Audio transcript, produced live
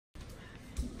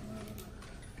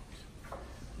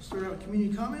Start out with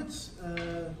community comments.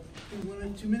 In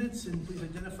 1 to 2 minutes, and please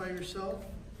identify yourself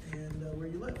and where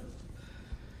you live.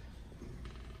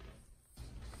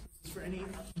 This is for any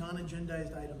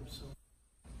non-agendized items, so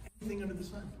anything under the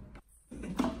sun.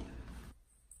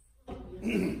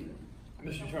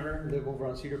 Mr. Turner, live over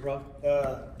on Cedar Bluff.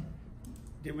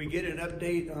 Did we get an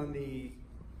update on the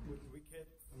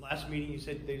last meeting? You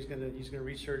said he's gonna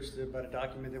research about a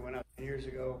document that went out 10 years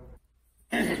ago,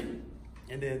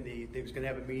 and then they was gonna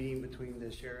have a meeting between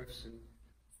the sheriffs and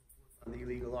on the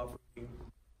illegal offering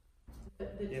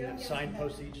and the sign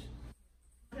postage.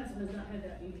 Council has not had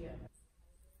that meeting yet.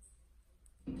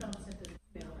 Tom sent the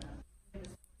email out.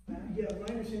 Yeah, my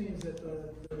understanding is that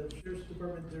the sheriff's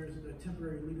department, there's a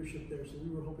temporary leadership there, so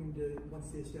we were hoping to, once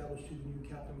they established who the new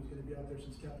captain was going to be out there,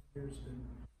 since Captain Pierce has been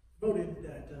voted,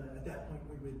 that at that point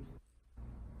we would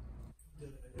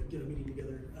get a meeting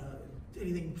together.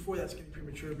 Anything before that's going to be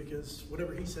premature, because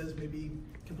whatever he says may be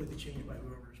completely changed by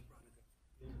whoever's brought it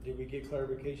up. Did we get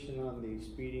clarification on the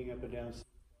speeding up and down?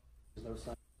 There's no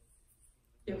sign.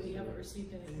 Yeah, we haven't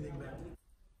received anything on back. that.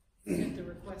 We sent the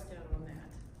request out on that,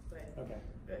 but Okay.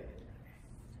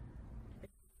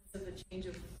 Because of the change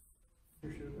of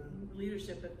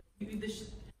leadership, but maybe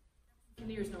this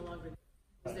engineer is no longer there.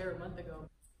 He was there a month ago.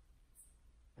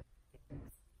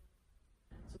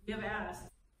 So we have asked.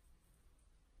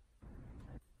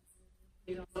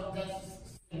 Well,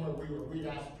 that's where we'd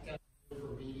asked for a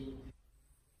meeting.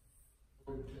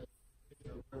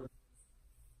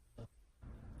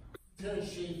 Lieutenant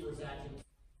Schaefer's acting.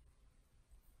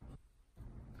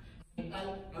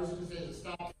 I was going to say the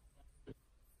stop.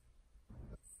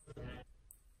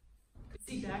 Is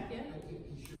he back yet?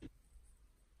 He should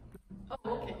Oh,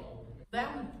 okay. That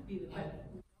would be the better.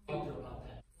 talk about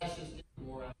that. That's just getting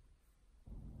more out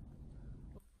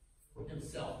for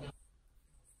himself. Now,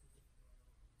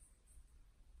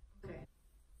 Okay.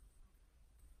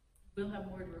 We'll have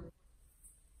more to report.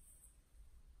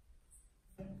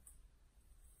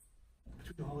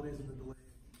 Between the holidays and the delay.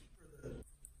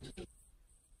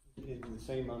 Is the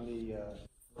same on the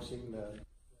forcing the.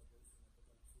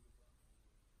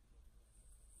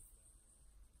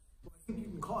 Well, I think you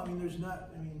can call. I mean, there's not.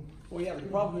 I mean. Well, yeah, but the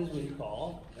problem is when you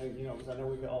call, and, you know, because I know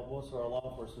we've got most of our law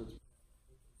enforcement,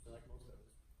 like most of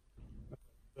us.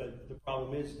 But the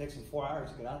problem is, it takes them 4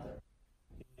 hours to get out there,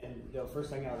 and the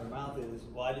first thing out of their mouth is,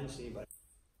 "Well, I didn't see anybody."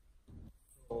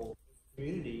 So,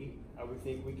 community, I would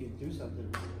think we could do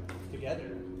something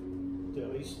together to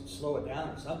at least slow it down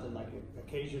or something, like an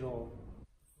occasional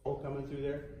patrol coming through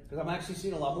there. Because I'm actually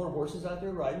seeing a lot more horses out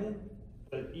there riding it,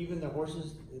 but even the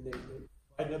horses, they're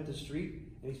riding up the street,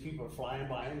 and these people are flying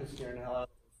by them and scaring the hell out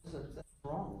of them. That's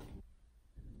wrong.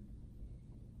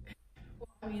 Well,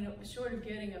 I mean, short of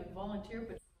getting a volunteer,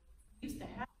 but we used to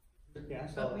have, Yeah, I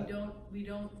saw but that. we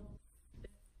don't.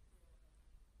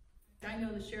 I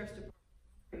know the sheriff's department.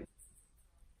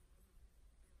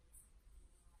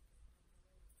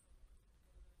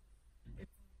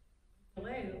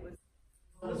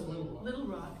 It was Little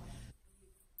Rock.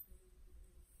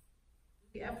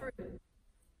 The effort,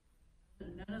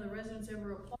 none of the residents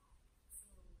ever applied.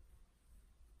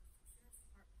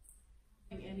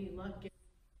 Having any luck getting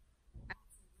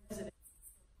residents.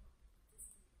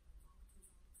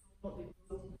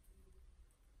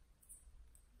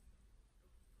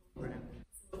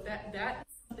 So that's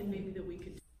something maybe that we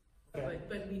could do. Okay.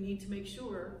 But we need to make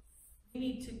sure, we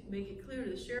need to make it clear to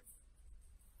the sheriff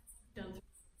done through.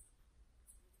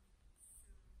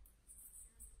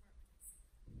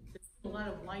 There's a lot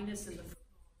of blindness in the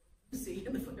Lucy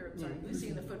in the Lucy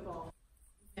in the football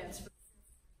fence.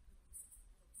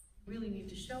 We really need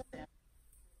to show that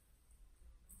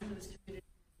this community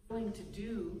is willing to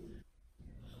do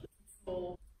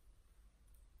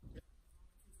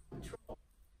control,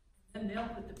 and they'll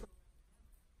put the program.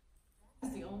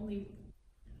 That's the only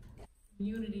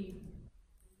community.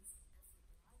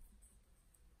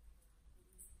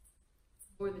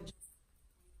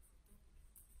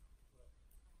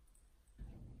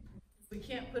 We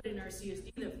can't put in our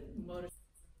CSD the motorcycles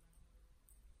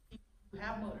who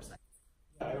have motorcycles.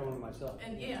 Yeah, I own them myself.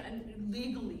 And yeah, and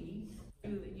legally,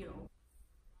 you know.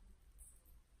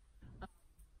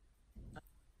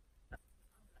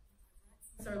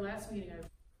 Since our last meeting,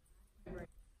 I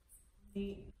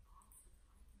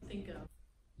think of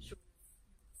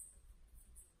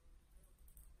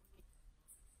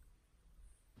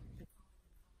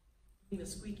the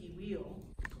squeaky wheel,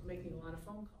 making a lot of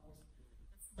phone calls.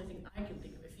 That's the only thing I can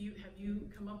think of. Have you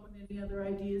come up with any other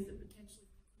ideas that potentially?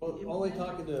 Well, only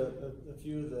talking to a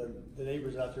few of the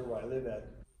neighbors out there where I live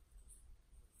at,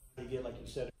 you get, like you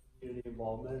said, community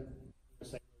involvement,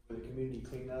 the community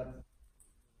cleanup.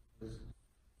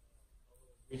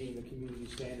 meeting the community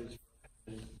standards.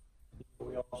 And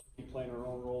we all should be playing our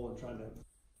own role in trying to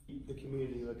keep the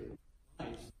community looking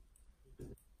nice.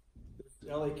 There's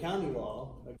LA County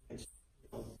law against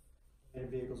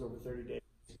vehicles over 30 days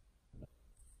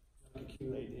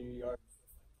accumulate in your yard.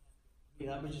 I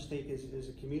mean, I would just think as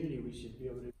a community we should be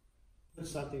able to put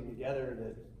something together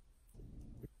that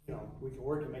we can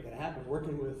work and make it happen.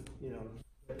 Working with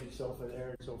Deputy Soffa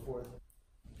there and so forth.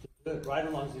 Ride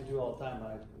alongs they do all the time.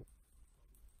 I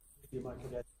give my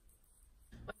cadets.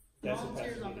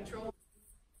 Volunteers on patrol.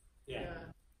 Yeah.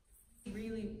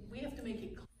 Really, we have to make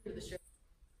it clear to the sheriff.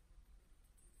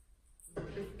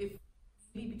 If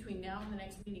maybe between now and the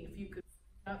next meeting, if you could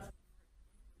out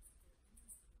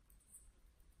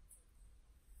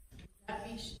that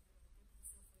be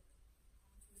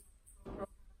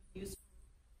use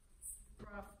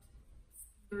craft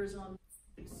speakers on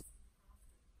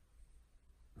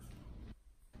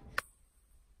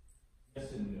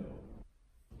yes and no.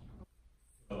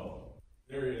 So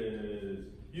there is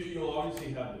you'll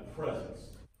obviously have the presence.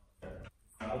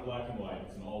 Not a black and white,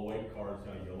 it's an all white car, it's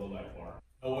got a yellow light bar.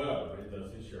 However, it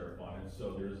does say sheriff on it,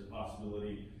 so there's a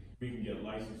possibility we can get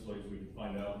license plates, we can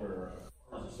find out where a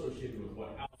car is associated with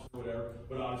what house or whatever,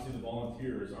 but obviously the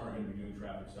volunteers aren't going to be doing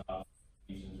traffic stops,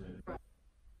 stations, or anything.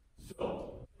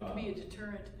 So, it could be a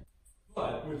deterrent.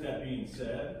 But with that being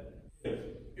said,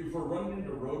 if we're running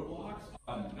into roadblocks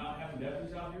on not having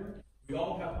deputies out here, we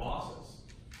all have bosses.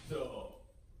 So,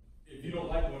 if you don't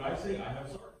like what I say, I have a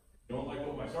sergeant. If you don't like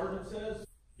what my sergeant says,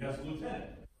 he has a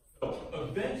lieutenant. So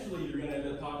eventually you're gonna end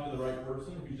up talking to the right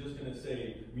person who's just gonna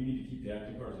say, we need to keep the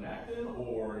active cars in Acton,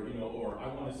 or I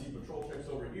wanna see patrol checks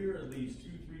over here at least 2,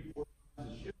 3, 4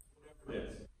 times a shift, whatever it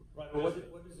is. Right, but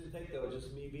what does it take though?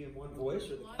 Just me being one voice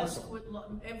or the council?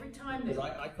 Every time Because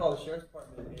I call the sheriff's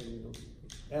department in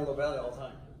Antelope Valley all the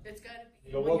time. it's got to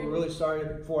be. Well, we're really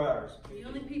sorry, 4 hours. The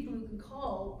only people who can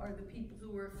call are the people who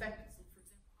were affected. So, for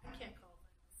example, I can't call.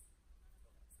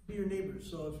 Be your neighbors.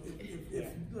 So if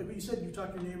like what you said, you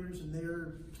talk to your neighbors and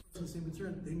they're expressing the same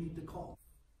concern, they need to call.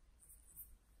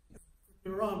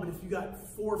 You're wrong, but if you got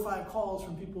 4 or 5 calls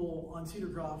from people on Cedar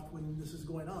Croft when this is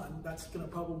going on, that's going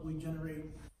to probably generate.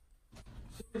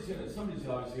 Somebody's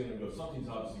obviously going to go, something's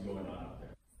obviously going on out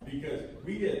there. Because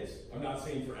we get, I'm not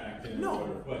saying for Acton or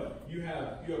whatever, but you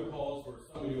have calls where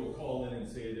somebody will call in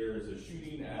and say there's a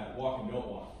shooting at Walk and Don't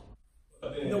Walk.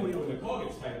 But then when the call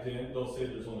gets typed in, they'll say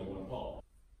there's only 1 call.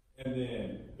 And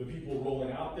then the people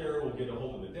rolling out there will get a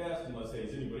hold of the desk and let's say,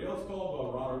 is anybody else called?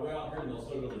 Well, we're on our way out here, and they'll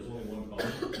still go, there's only 1 call.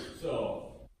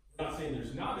 So, I'm not saying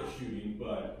there's not a shooting,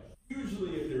 but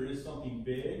usually if there is something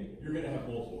big, you're going to have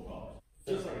multiple calls.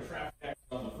 It's just like a traffic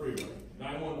accident on the freeway.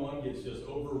 911 gets just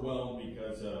overwhelmed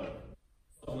because of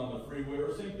something on the freeway,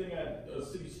 or same thing at a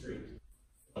city street.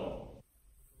 So,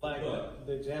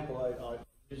 the example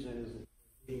I use is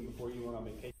being before you went on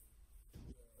vacation.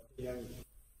 The young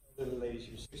little lady,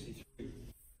 she was 63.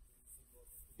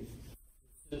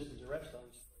 Citizens arrest on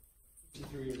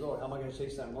 63 years old. How am I going to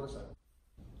chase down a motorcycle?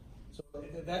 So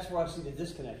that's where I see the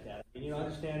disconnect at. And you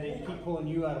understand they keep pulling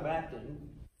you out of Acton.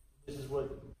 This is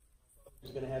what is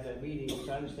going to have that meeting, which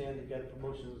I understand they've got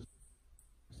promotions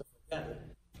and stuff like that.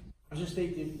 I just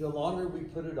think that the longer we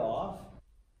put it off,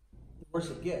 the worse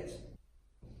it gets.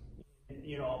 And,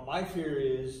 my fear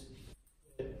is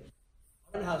that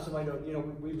I don't know how somebody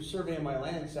don't, we were surveying my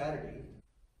land Saturday,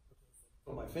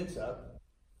 put my fence up.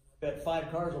 I bet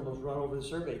 5 cars almost run over the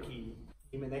survey key.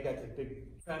 I mean, they got the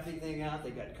big traffic thing out.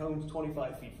 They got cones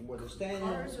 25 feet from where they're standing.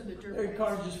 Cars or the dirt There are bikes?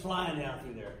 cars just flying down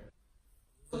through there.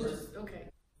 Okay.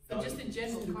 So just in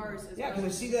general, cars. Yeah, because I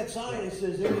see that sign. It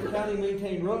says every county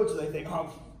maintained roads, so they think,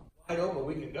 oh, wide open,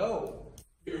 we can go.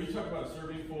 are you talking about a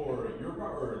survey for your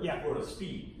property or for the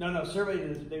speed? No,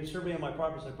 they were surveying my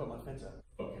property, so I put my fence up.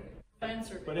 Okay.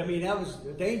 Answer. But I mean, that was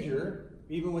a danger,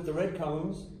 even with the red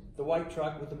cones, the white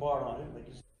truck with the bar on it, like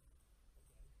you said.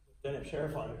 Didn't have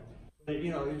sheriff on it. But,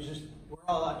 it was just, we're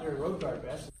all out there road guard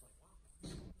vests.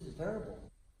 This is terrible.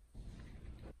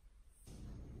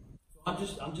 So I'm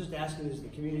just asking as the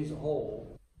community as a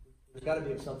whole, there's got to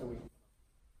be something we.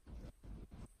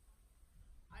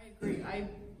 I agree.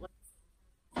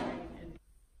 And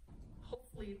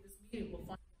hopefully this meeting will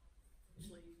find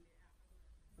eventually.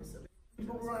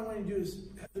 But what I want to do is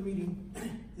have the meeting,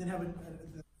 then have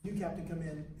the new captain come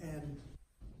in and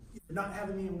either not have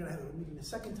a meeting, we're going to have a meeting the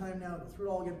second time now, go through it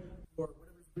all again, or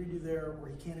whatever's agreed to there, or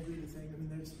he can't agree to things. I mean,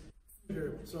 there's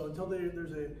variables. So until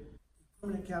there's a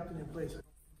permanent captain in place, I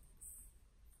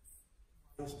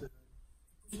think to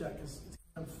push that, because it's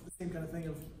kind of the same kind of thing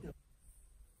of,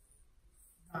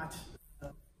 not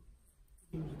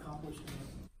things accomplished.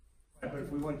 Right, but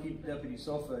if we want to keep Deputy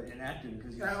Soffa in Acton,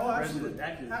 because he's Oh, a absolutely.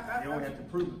 resident of Acton, they only have to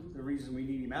prove the reason we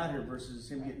need him out here versus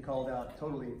him getting called out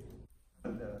totally.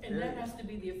 And that has to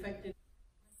be the effective.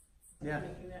 Yeah.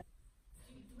 Making that.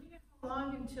 Do we know how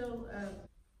long until,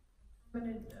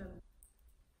 permanent,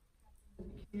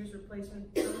 year's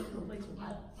replacement? But this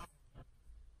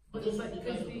is But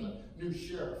because could of be, the new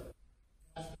sheriff.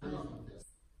 That's the reason for this.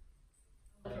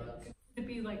 could it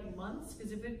be like months?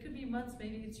 Because if it could be months,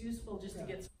 maybe it's useful just to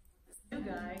get this new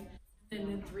guy, and then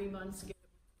in 3 months get.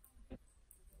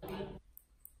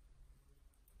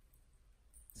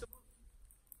 So,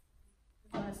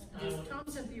 Tom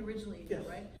sent the original email, Yes.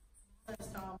 right?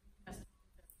 Asked Tom to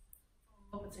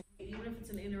follow up and say, hey, even if it's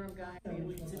an interim guy, maybe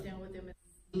we can sit down with him and.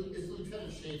 It's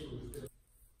Lieutenant Schaefer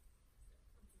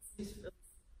who's gonna.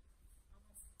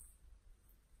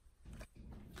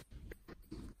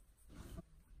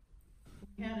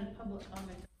 We had a public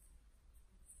comment.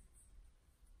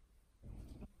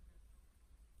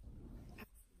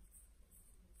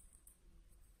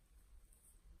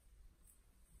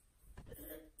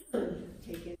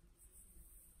 Take it.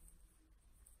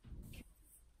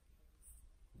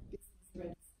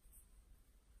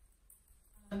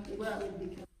 Well,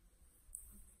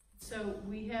 so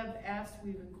we have asked,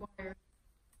 we've inquired.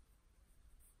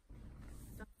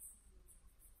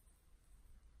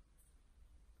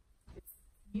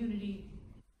 Community,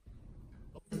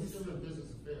 Consumer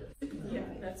business affairs. yeah,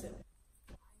 that's it.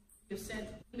 We've sent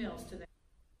emails to them.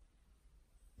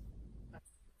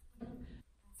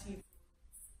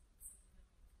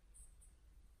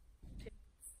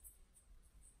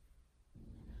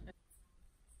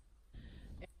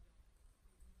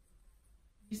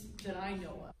 Asking that I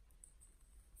know of.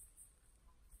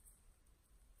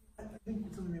 I think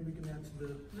it's something that we can add to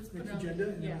the Let's put next it on- agenda,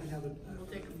 and yeah. then we can have it. We'll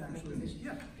take a formal actually- position.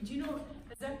 Yeah. Do you know,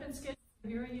 has that been scheduled for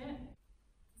hearing yet?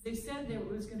 They said that it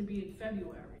was gonna be in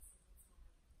February.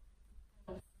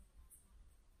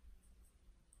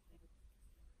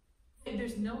 And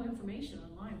there's no information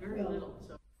online, very Well- little,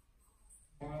 so.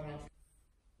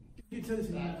 You tell us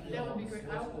in email. That would be great.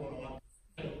 What's going on?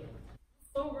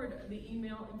 Forward the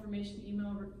email, information,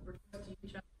 email request to you,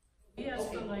 Chuck. We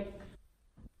asked for like,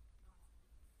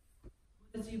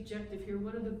 what is the objective here?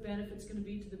 What are the benefits gonna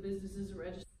be to the businesses or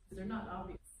registered? They're not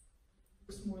obvious.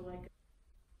 It's more like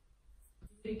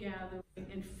data gathering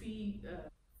and fee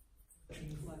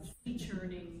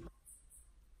churning.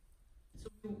 So,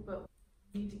 but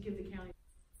we need to give the county.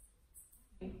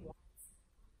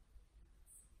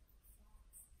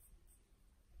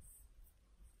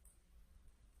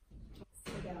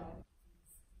 About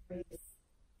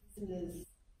business.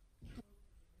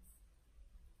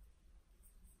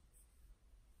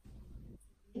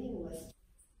 Meaningless.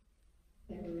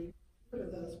 Never heard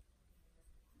of those.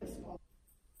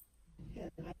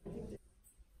 And I think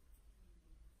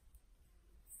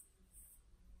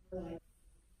that. Like.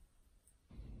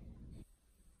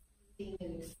 Being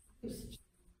an excuse.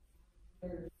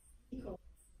 Or equal.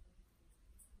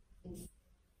 This.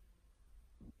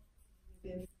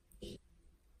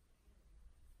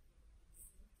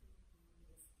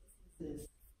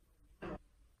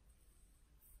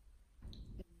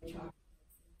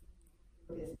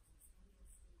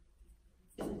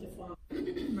 Isn't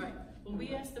defined. Right, well,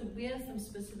 we asked them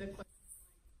specific questions.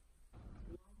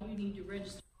 Why do you need to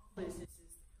register all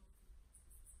businesses?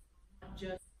 Not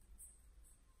just.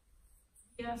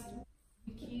 We asked,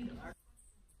 we keyed off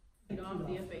the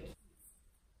FAQ.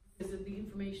 Because of the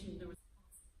information there was.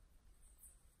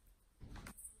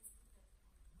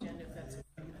 And if that's.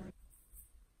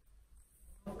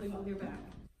 Hopefully we'll hear back.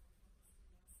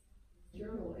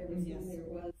 Journal, everything Yes. there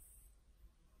was.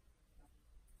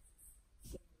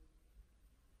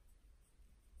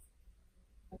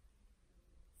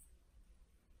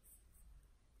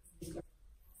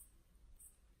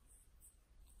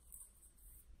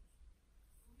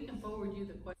 We can forward you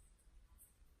the question.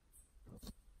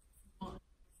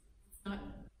 Not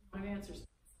my answers.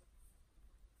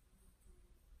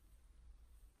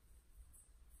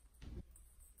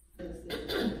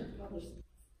 Published.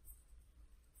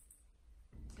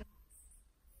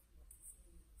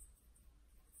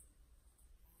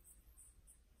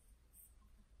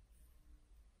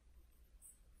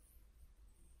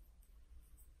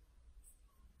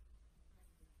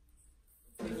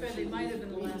 To be fair, they might have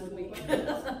been the last week.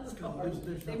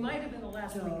 There's They no- might have been the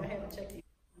last week, No. I haven't checked it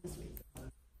this week.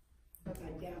 I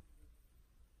doubt.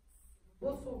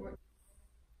 We'll forward.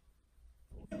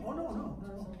 Oh, no, no,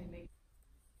 no. Somebody make-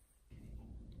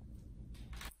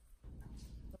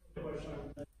 Question,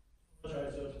 I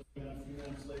apologize, I was being a few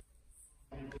minutes late.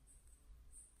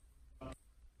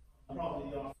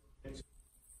 Probably off next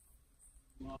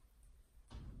month.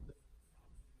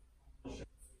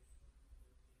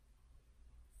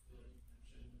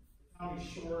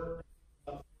 short.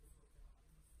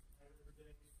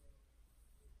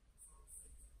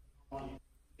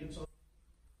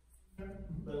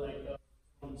 But like,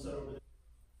 one set over there,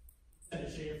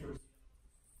 Senate Schaefer.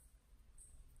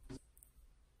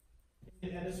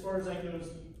 And as far as that goes,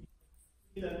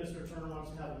 see that Mr. Turner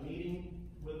wants to have a meeting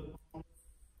with the,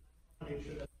 make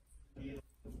sure that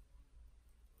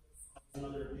and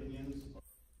other opinions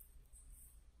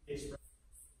expressed.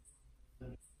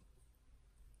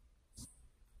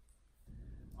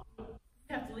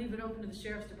 You have to leave it open to the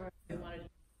sheriff's department if they want it.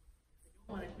 If they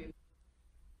don't want it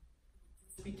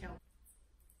to be town.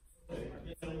 Okay,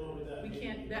 and what would that We be?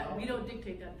 can't, we don't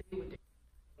dictate that, they would dictate.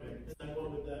 Okay, and then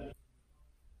what would that be?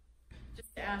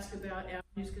 Just to ask about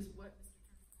avenues, because what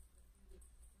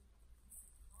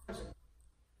Mr. Turner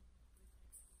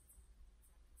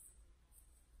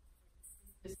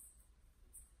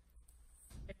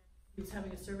he was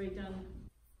having a survey done.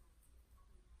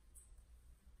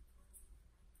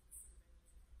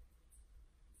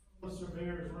 A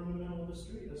surveyor is room in the middle of the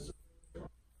street.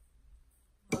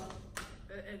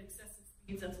 At excessive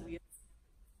speeds, that's what we,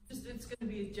 just, it's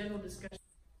gonna be a general discussion.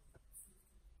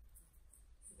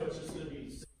 So it's just gonna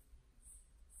be.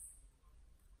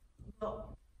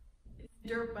 Well,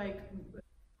 dirt bike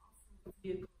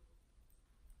vehicle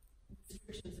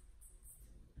restrictions,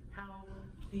 how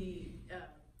the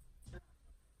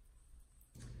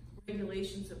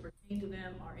regulations that pertain to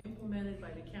them are implemented by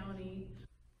the county.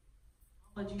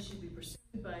 Technology should be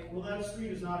pursued by. Well, that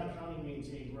street is not a county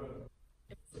maintained road.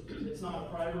 It's not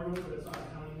a private road, but it's not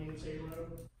a county maintained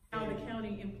road. How the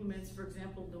county implements, for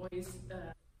example, noise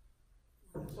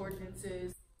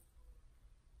ordinances.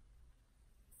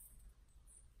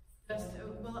 Just,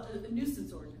 well,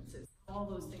 nuisance ordinances, all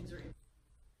those things are in.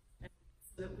 And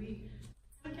so that we,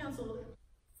 county council,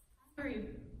 primary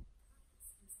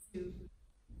to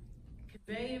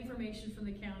convey information from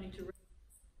the county to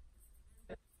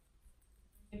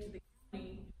the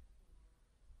county,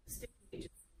 state agency,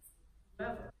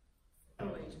 whoever,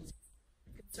 federal agency,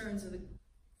 concerns of the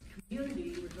community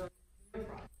regarding their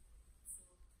project.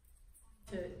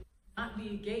 To not be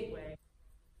a gateway,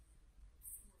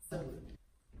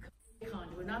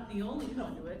 conduit, not the only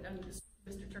conduit. I mean,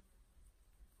 Mr. Turner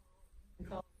can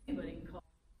call anybody, can call.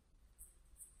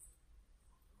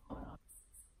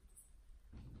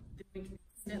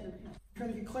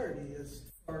 Trying to get clarity as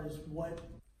far as what's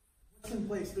in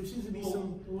place. There seems to be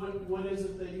some. What is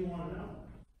it that you want to know?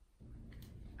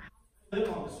 I live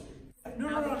on the street. No,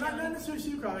 not necessarily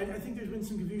Cedar Croft. I think there's been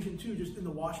some confusion too, just in the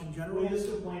wash in general. Well, this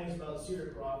complaint is about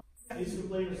Cedar Croft. This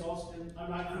complaint is also, I'm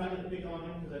not going to pick on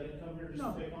him because I didn't come here just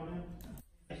to pick on him.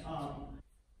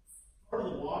 Part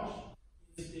of the wash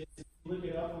is look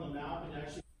it up on the map and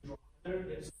actually draw there.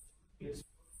 It's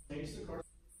makes the car.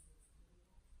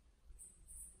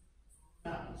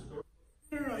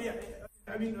 No, yeah.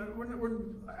 I mean,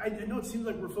 I know it seems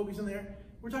like we're focusing there.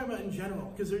 We're talking about in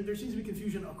general because there seems to be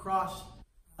confusion across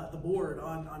the board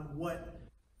on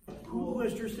who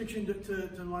has jurisdiction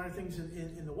to monitor things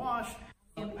in the wash,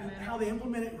 how they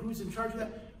implement it, who's in charge of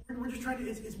that. We're just trying to.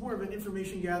 It's more of an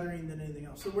information gathering than anything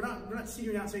else. So we're not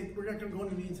sitting down saying we're not going to go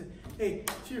into the meeting and say, hey,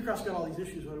 Cedar Croft's got all these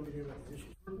issues. What are we doing about these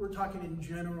issues? We're talking in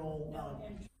general.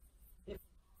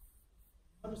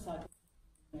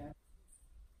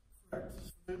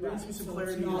 There needs to be some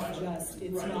clarity. It's not just.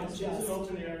 It's an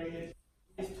open area.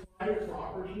 It's private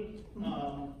property.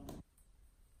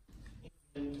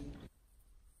 And you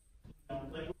know,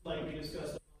 like we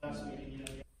discussed last meeting, you know.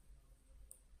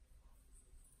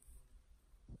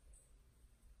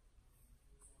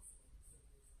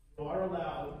 You are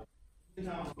allowed in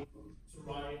town to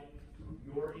ride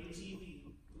your ATV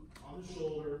on the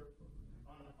shoulder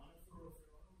on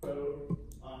a road to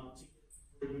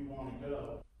get where you want to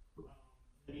go.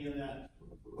 Being that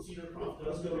Cedar Croft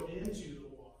does go into the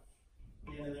wash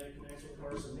and then it connects with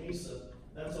Carson Mesa,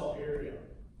 that's all area.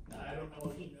 Now, I don't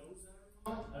know if he knows that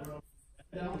or not. I don't know if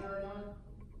he's down there or not.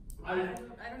 I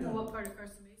don't know what part of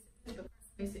Carson Mesa is, but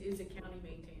Carson Mesa is a county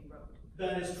maintained road.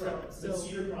 That is correct. So, but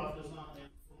Cedar Croft does not. And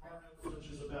from our house, which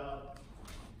is about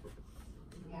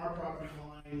from our property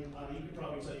line, you could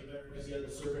probably tell you better because you had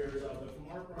the surveyors out, but from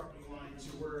our property line to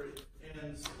where it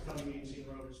ends, county maintained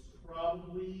road is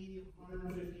probably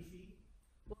 150 feet.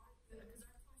 Well, because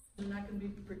our are not going to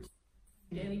be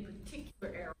in any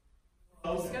particular area.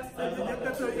 Okay. Discuss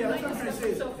That's what I'm trying to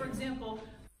say. So, for example,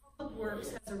 Public Works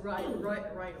has a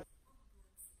right.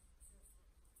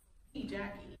 Hey,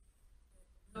 Jackie,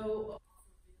 go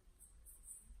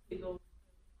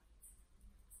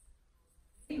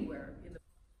anywhere in the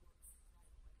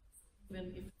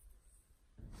even if.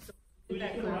 So We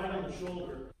can ride on the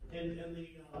shoulder, and the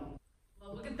well,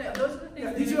 Oh, look at that, those are the things.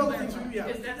 Yeah, we these need are all to the things, clarify, yeah,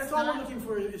 because that's all we're not- looking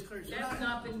for is clarity. So That's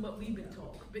not been what we've been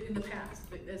told, but in the past,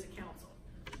 but as a council.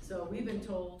 So we've been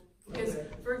told, because, Okay.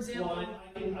 for example. Well,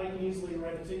 I can easily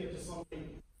write a ticket to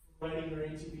somebody for writing their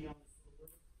ATV on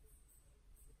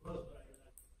the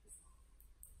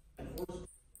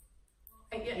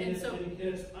Yeah, and so,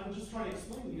 I'm just trying to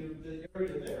explain to you the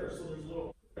area there, so there's a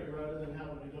little, rather than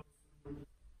having to go through,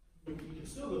 you can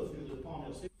still go through the Palm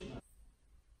Hill Station.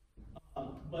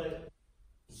 But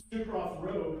Screwcroft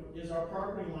Road is our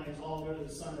property lines all go to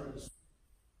the center of the street.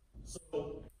 So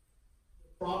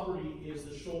the property is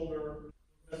the shoulder,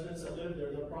 residents that live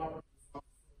there, their property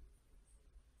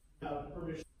have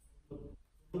permission from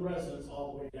the residents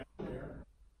all the way down there,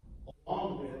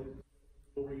 along with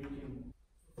where you can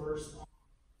traverse on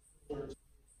the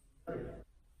area.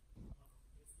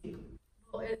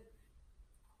 well,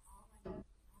 all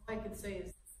I could say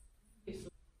is, it's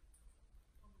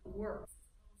work.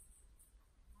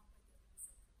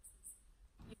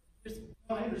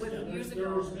 I understand,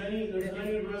 there's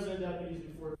many resident deputies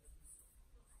before.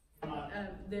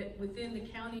 That within the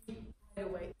county right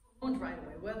away, owned right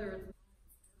away, whether it's.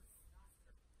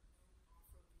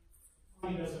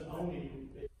 County doesn't own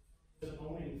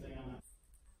anything on that.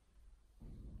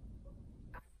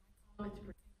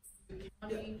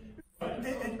 County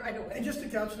And right away. just to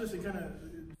couch this, it kind of,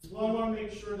 Well, I want to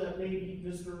make sure that maybe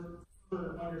Mr.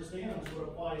 Turner understands what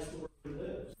applies to where he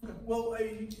lives. well,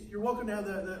 you're welcome to have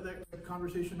that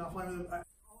conversation offline with them.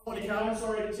 Okay, I'm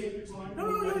sorry to take your time.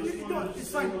 No, I just you wanted don't. to It's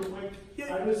say fine. real quick,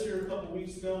 Yeah. I was here a couple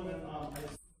weeks ago and,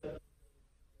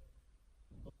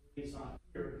 he's not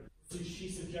here. So she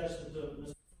suggested to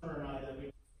Mr. Turner and I that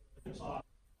we talk.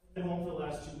 I've been home for the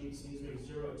last 2 weeks and he's made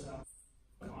 0 attempt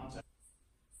to contact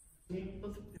me.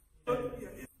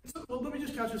 Well, let me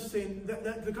just couch this saying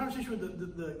that the conversation with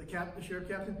the sheriff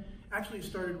captain actually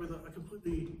started with a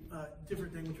completely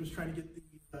different thing, which was trying to get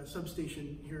the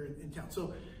substation here in town.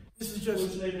 So this is just.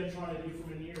 Which they've been trying to do for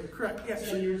many years. Correct, yeah.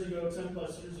 10 years ago, 10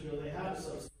 plus years ago, they had a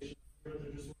substation, but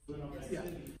there just wasn't enough Yeah.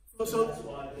 activity. Well, so, That's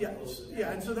why they yeah, closed it.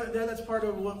 yeah, and so that's part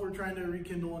of what we're trying to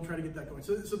rekindle and try to get that going.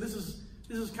 So this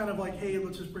is kind of like, hey,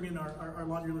 let's just bring in our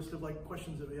laundry list of like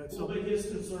questions that we had. Well, So but his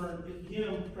concern,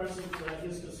 him pressing for that,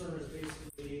 his concern is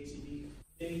basically the ATV,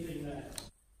 anything that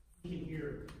he can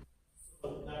hear.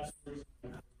 So that's the reason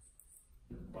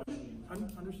I'm questioning.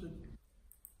 understood.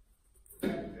 As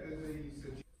a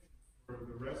suggestion for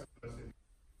the rest of us, if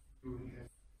you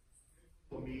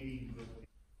have a meeting with the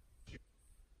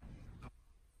council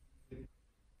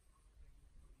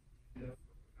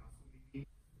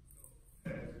meeting,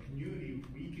 as a community,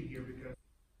 we can hear because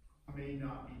I may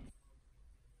not be.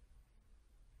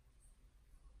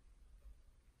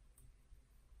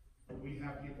 We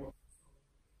have people,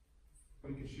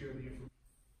 we can share the information.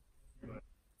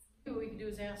 What we can do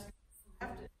is ask,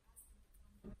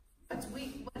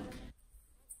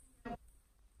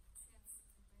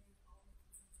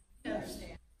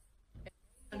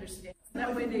 understand.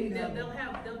 That way they'll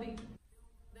have set in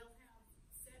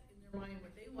their mind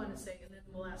what they want to say, and then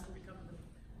we'll ask them to come to the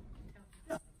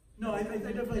town. No, I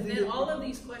definitely And think then that- all of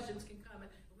these questions can come,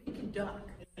 and we can duck.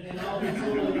 And I'll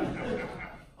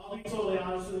be totally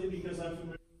honest with you, because I'm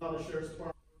familiar with how the sheriff's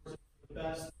department works. The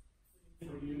best thing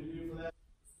for you to do for that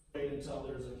is wait until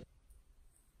there's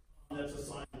that's a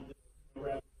sign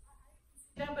that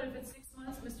Yeah, but if it's 6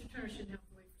 months, Mr. Turner shouldn't have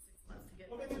to wait for 6 months to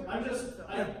get. Okay, So-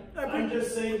 I'm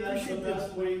just saying that's the Appreciate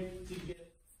best way to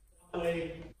get, that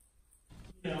way,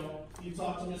 you know, you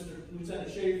talk to Mr.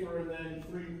 Lieutenant Schaefer, and then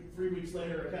three weeks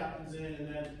later, a captain's in, and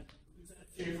then Lieutenant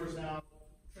Schaefer's now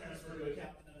transferred to a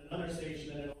captain at another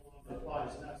station, and it no longer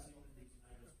applies, and that's the only reason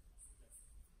I just.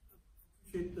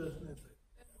 appreciate the insight.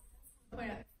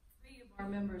 Point out, 3 of our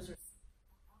members are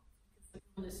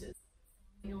illnesses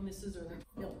or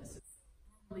illnesses.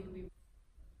 Normally we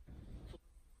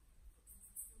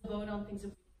vote on things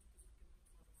that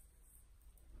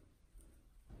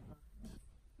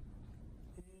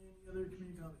Any other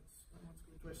community comments? Let's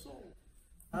go to our soul.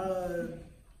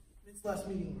 It's last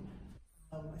meeting.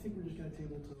 I think we're just gonna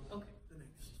table to Okay. the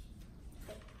next.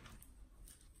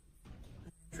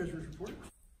 Treasurer's report.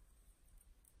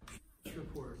 Treasurer's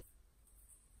report.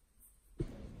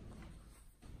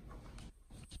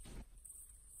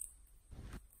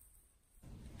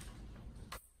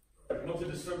 Month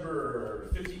of December,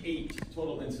 58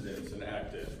 total incidents in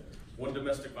Acton. 1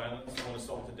 domestic violence, 1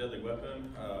 assault with a deadly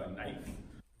weapon, knife,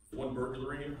 1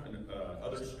 burglary, and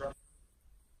other structure.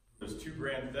 There's 2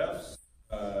 grand thefts,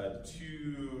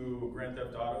 2 grand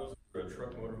theft autos, a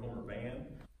truck, motorhome, or van.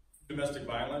 Domestic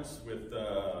violence with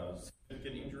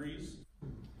significant injuries.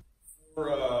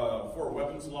 4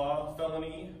 weapons law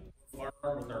felony,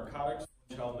 firearm with narcotics,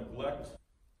 child neglect,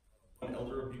 1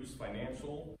 elder abuse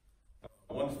financial,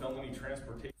 1 felony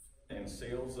transportation and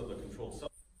sales of a controlled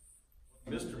substance,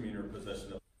 1 misdemeanor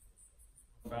possession of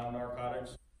found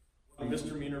narcotics, 1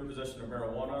 misdemeanor possession of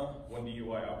marijuana, 1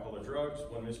 DUI alcohol or drugs,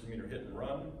 1 misdemeanor hit and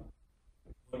run,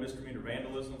 1 misdemeanor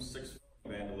vandalism, 6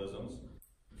 vandalisms,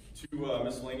 2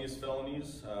 miscellaneous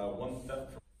felonies, 1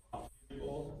 theft from a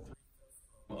vehicle,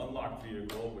 3 from unlocked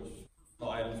vehicle, which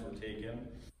personal items were taken,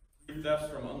 3 thefts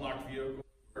from unlocked vehicle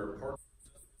or parked,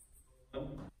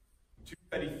 2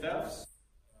 petty thefts,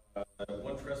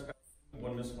 1 trespass,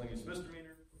 1 miscellaneous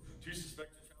misdemeanor, 2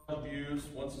 suspected child abuse,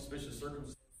 1 suspicious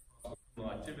circumstance of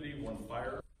criminal activity, 1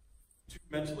 fire, 2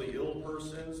 mentally ill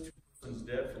persons, 2 persons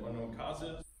dead from unknown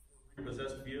causes, 4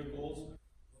 repossessed vehicles,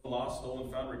 1 lost,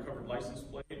 stolen, found, recovered license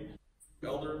plate, 2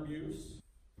 elder abuse,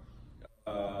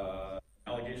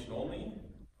 allegation only,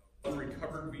 1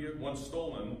 recovered vehicle, 1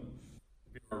 stolen,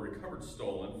 or recovered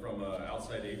stolen from an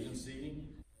outside agency,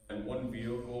 and 1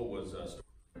 vehicle was stored.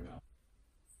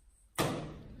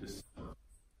 December.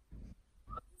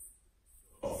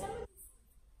 Some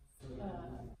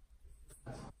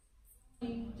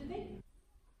do they,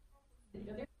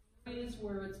 are there areas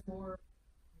where it's more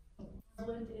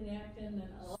prevalent in Acton than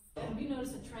others? Have you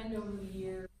noticed a trend over the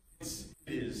years? It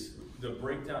is, the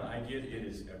breakdown I get, it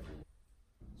is everywhere.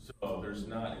 So there's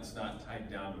not, it's not tied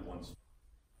down to one spot.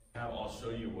 Now I'll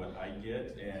show you what I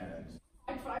get, and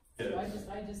I try to, I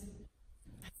just.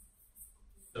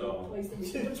 so,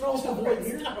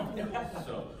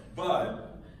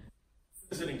 but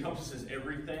since it encompasses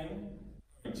everything,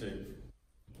 to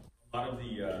a lot of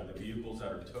the vehicles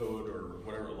that are towed or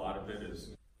whatever, a lot of it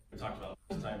is, we talked about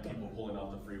last time, people pulling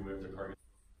off the freeway if their car gets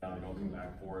down, they don't come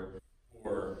back for it,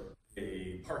 or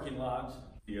a parking lot,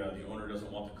 the owner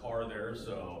doesn't want the car there,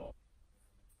 so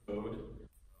towed.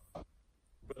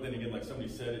 But then again, like somebody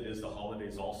said, it is the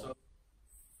holidays also.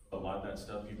 A lot of that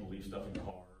stuff, people leave stuff in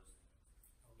cars.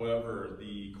 However,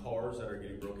 the cars that are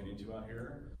getting broken into out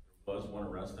here, there was 1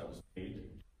 arrest that was made.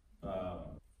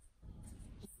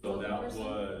 So that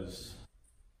was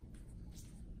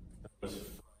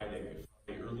Friday,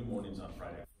 early mornings on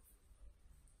Friday.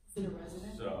 Is it a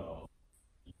resident? So,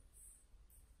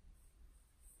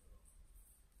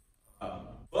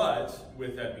 but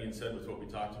with that being said, with what we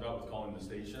talked about with calling the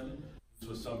station, this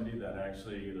was somebody that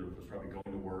actually either was probably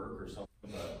going to work or something,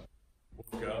 but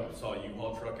woke up, saw a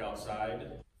U-Haul truck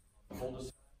outside, told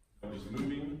us it was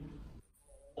moving.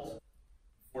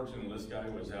 Fortunately, this guy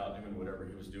was out doing whatever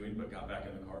he was doing, but got back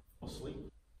in the car and fell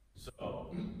asleep.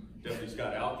 So, deputies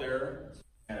got out there,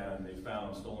 and they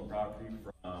found stolen property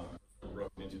from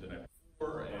broken into the night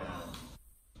before,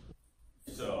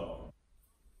 and so,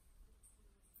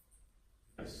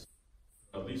 yes,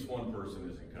 at least 1 person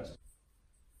is in custody.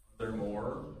 Are there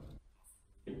more?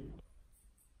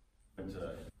 Went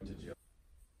to jail.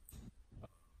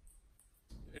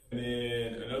 And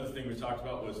then another thing we talked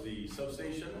about was the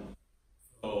substation.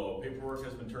 So paperwork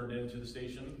has been turned into the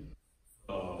station.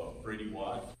 Brady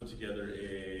Watt put together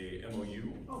a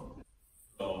MOU.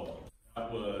 So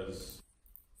that was,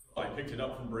 I picked it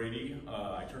up from Brady.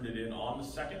 I turned it in on the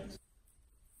 2nd.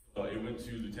 It went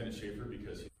to Lieutenant Schaefer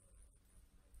because he's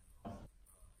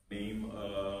the name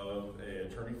of an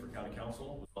attorney for county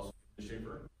council, was also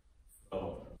Schaefer.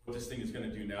 So what this thing is going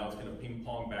to do now, it's going to ping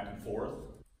pong back and forth.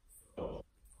 So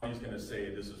he's going to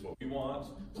say, this is what we want.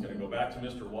 It's going to go back to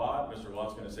Mr. Watt. Mr.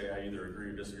 Watt's going to say, I either agree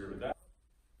or disagree with that.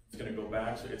 It's going to go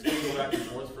back. So it's going to go back and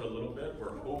forth for a little bit.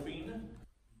 We're hoping,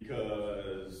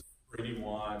 because Brady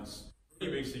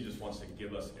basically just wants to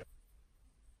give us it.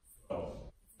 So,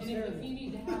 And if you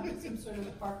need to have some sort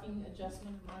of parking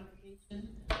adjustment or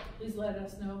modification, please let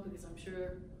us know, because I'm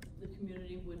sure the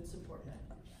community would support that.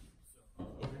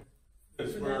 okay.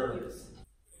 Because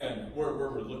where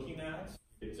we're looking at,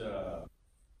 it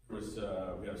was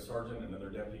we had a sergeant and another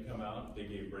deputy come out. They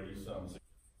gave Brady some.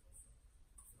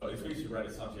 It's basically right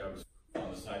at Santiago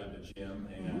on the side of the gym,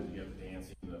 and you have the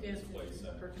dancing, the place.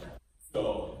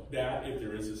 So that, if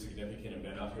there is a significant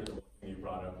event out here, the one thing you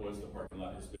brought up was the parking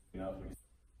lot is big enough.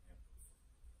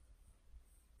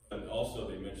 But also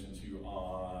they mentioned to you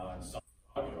on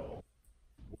Santiago,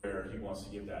 where he wants to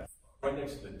give that right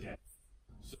next to the den.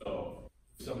 So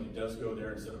if somebody does go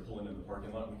there, instead of pulling in the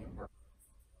parking lot, we can park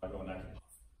on that.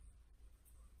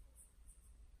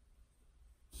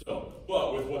 So,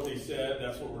 but with what they said,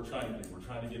 that's what we're trying to do. We're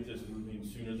trying to get this moving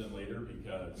sooner than later,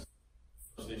 because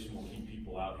the station will keep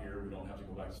people out here. We don't have to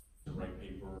go back to write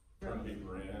paper, turn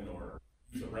paper in, or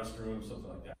use a restroom, something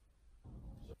like that.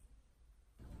 So,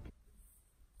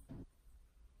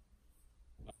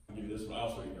 I'll give you this one. I'll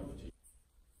also email it to you.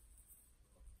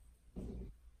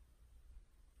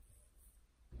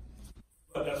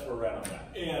 we're at on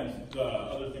that. And the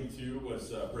other thing too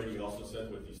was Brady also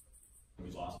said with these, we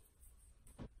lost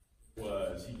it,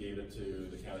 was he gave it to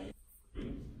the county,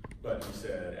 but he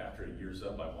said after a year's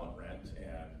up, I want rent,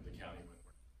 and the county went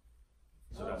rent.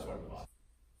 So that's why we lost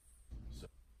it.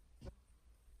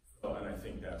 So, and I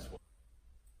think that's what.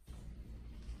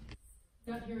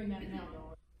 Not hearing that now,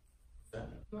 though.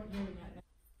 You aren't hearing that now.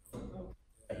 Oh.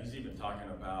 He's even talking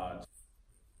about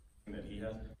that he's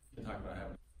been talking about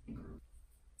having a group.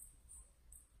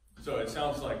 So it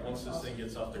sounds like once this thing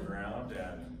gets off the ground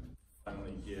and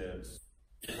finally gets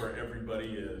where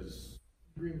everybody is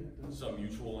some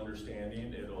mutual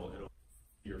understanding, it'll be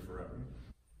here forever.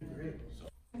 Great. So,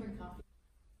 Different copy.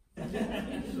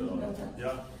 so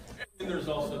yeah. And there's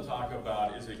also talk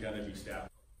about, is it going to be staff?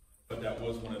 But that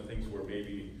was one of the things where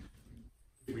maybe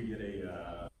if we get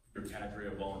a cadre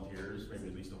of volunteers, maybe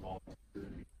at least a volunteer to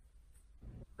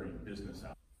bring business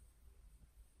out.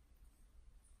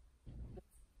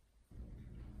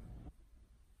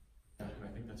 Yeah, and I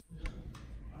think that's it.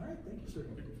 All right, thank you, sir.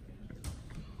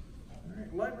 All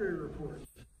right, library report.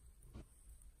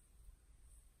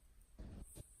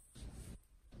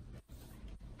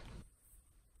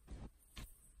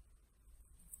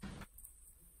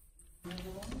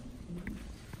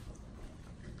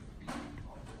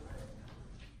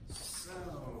 So,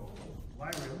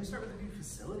 library, let me start with a few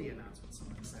facility announcements,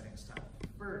 some exciting stuff.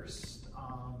 First,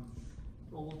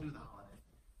 we'll do the holiday.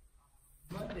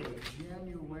 Monday,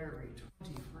 January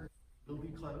 21st, will be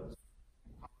closed.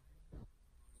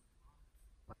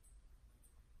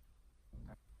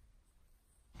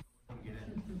 Get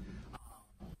in.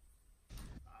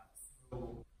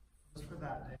 So, just for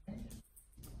that day.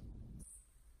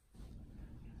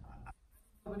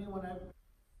 Have anyone ever,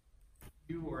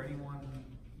 you or anyone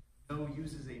you know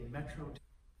uses a metro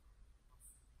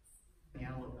in the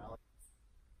Antelope Valley?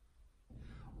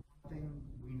 One thing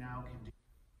we now can do.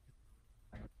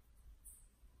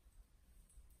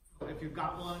 If you've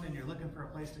got one and you're looking for a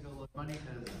place to go look money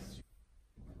because you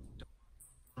don't want to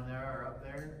go there or up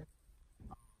there,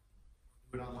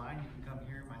 do it online. You can come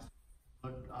here. My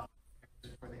look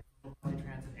for the Antelope Valley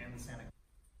Transit and the Santa.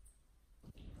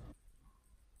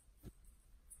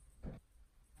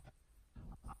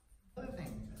 Another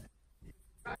thing,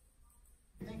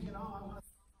 you think, you know, I want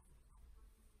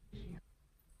to,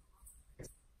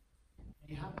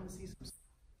 you happen to see some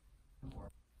stuff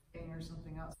or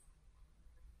something else.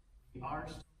 We are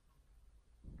still,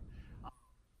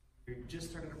 we just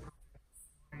started a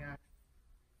project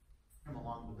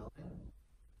along the building.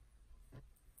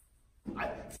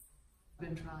 I've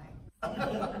been trying.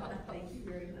 Thank you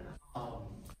very much.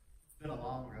 It's been a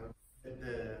long road.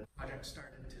 The project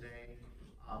started today.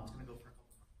 It's going to go for a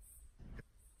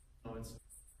couple months.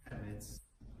 It's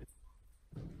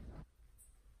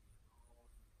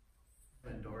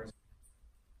indoors.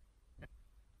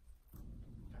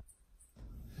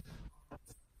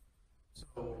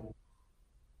 So,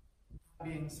 that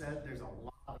being said, there's a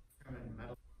lot of trim and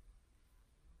metal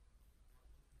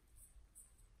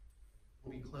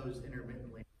will be closed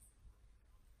intermittently.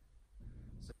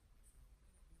 So,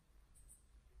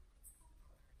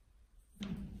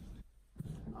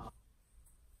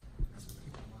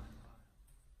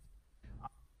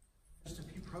 just a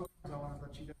few programs I want to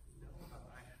let you guys know about.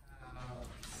 I have,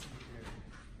 let's see here,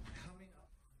 coming up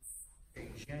on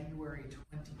January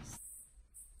 26th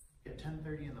at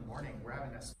 10:30 in the morning, we're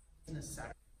having a business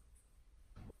Saturday.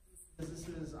 This is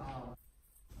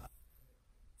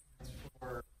it's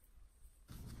for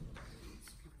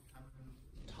people to come and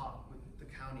talk with the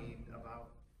county about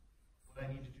what I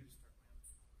need to do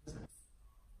to start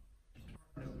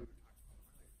my own business.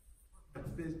 But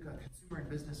consumer and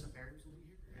business affairs will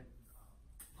be here, and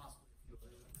possibly a few other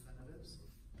representatives.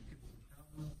 People can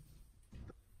come,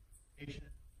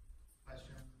 patient,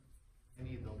 question,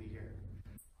 any, they'll be here.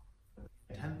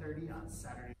 10:30 on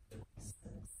Saturday the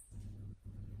 26th.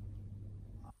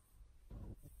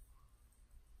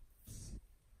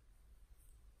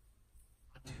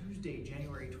 On Tuesday,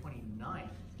 January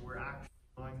 29th, we're actually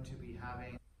going to be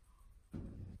having,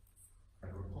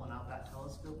 we're pulling out that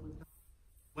telescope with them.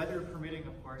 Weather permitting,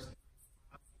 of course.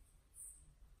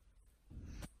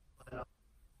 Pull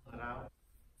it out.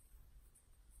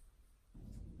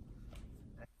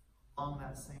 Along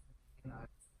that same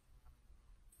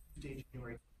Tuesday,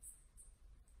 January.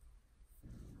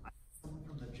 I have someone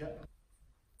from the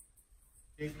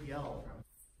JPL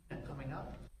from coming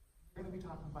up. We're going to be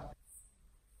talking about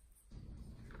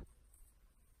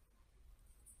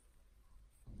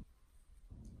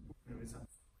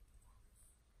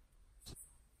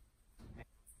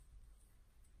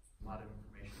a lot of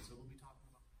information. So we'll be talking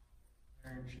about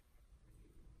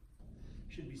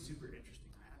should be super interesting.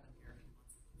 I had them here a few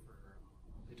months ago for,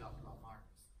 they talked about Mars.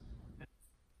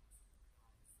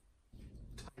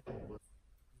 Title was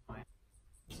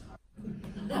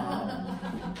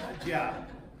yeah,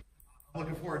 I'm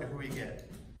looking forward to who we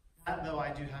get. That, though,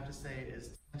 I do have to say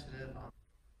is tentative on.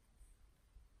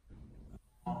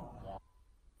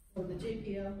 Oh, the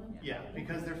JPL one? Yeah,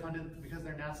 because they're funded, because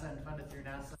they're NASA and funded through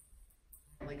NASA,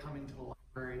 currently coming to the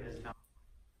library is not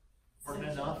important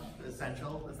enough,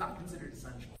 essential. It's not considered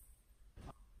essential.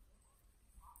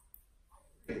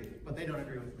 But they don't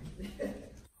agree with me.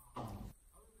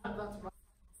 That's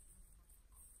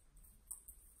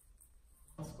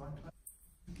right.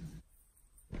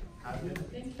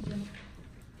 Thank you, Jim.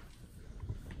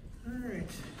 All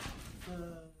right.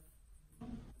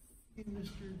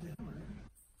 Mr. Demmer.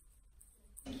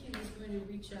 I think he was going to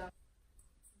reach out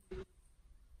to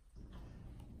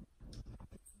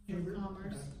Chamber of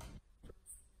Commerce.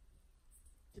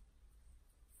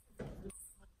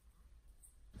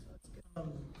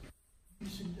 You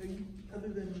should, other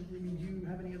than, I mean, do you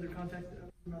have any other contact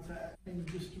from outside? And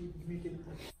just to make it,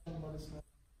 let us know.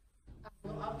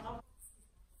 Well, I'll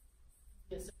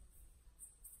yes.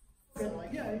 Okay,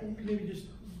 yeah, maybe just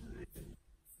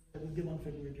get on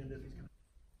February agenda if he's gonna.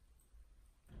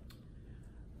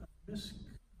 Ms.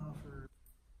 Kuhnhofer.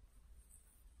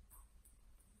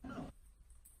 No.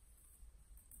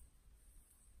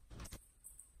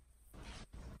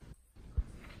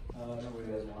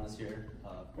 Nobody guys want us here.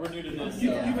 We're new to this.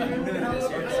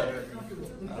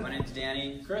 My name's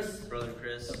Danny. Chris. Brother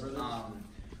Chris.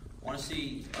 Want to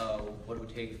see what it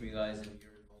would take for you guys if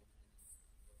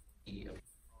you're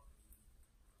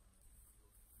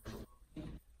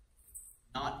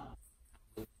not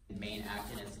in main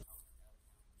Acton, it's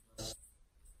just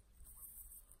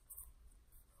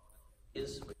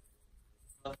is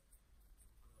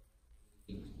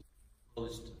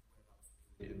closed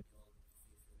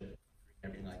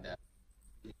everything like that.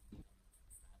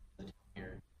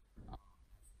 Here, now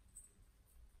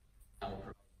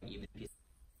even if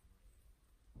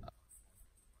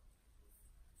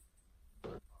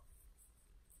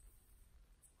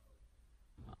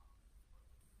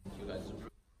you guys approve.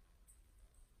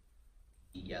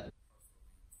 Yeah,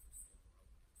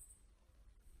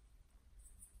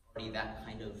 already that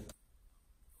kind of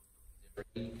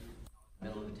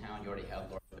middle of the town. You already have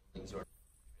large buildings. Or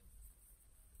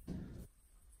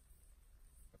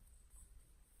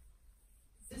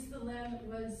Is this the land that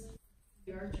was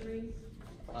the archery?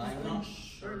 I'm not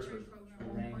sure. Archery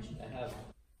program. Range. I have.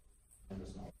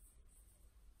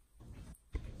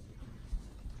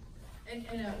 And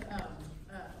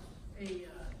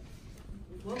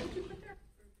what would you put there?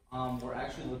 We're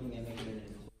actually looking at making it an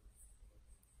enclosed,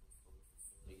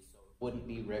 so it wouldn't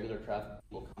be regular traffic.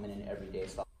 People coming in every day,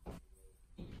 stop.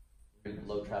 Very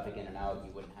low traffic in and out.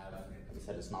 You wouldn't have, like I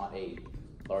said, it's not a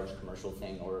large commercial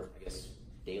thing, or I guess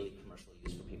daily commercial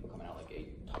use for people coming out, like a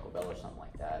Taco Bell or something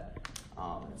like that.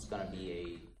 It's going to be a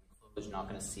enclosed. Not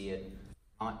going to see it.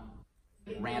 Not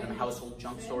random household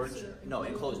junk storage. No,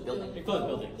 enclosed building. Enclosed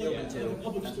building. Building too.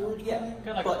 Public storage? Yeah, Kind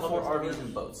of like but a for public RVs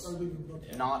and boats,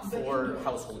 Okay. not for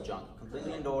household junk.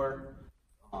 Completely indoor,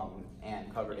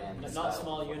 and covered in. Not style.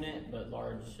 small unit, but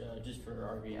large, just for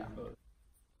RV Yeah. and boat.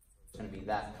 It's going to be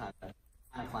that kind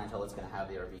of clientele that's going to have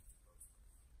the RV.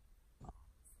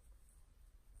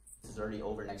 This is already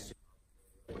over next to.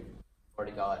 We've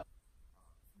already got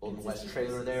Golden West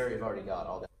trailer there. You've already got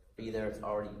all that RV there. It's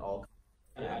already all.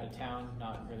 Kind of out of town,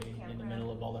 not really in the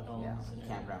middle of all the homes. Yeah, and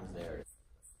campgrounds there.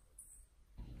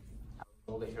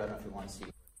 A little bit here. I don't know if you want to see.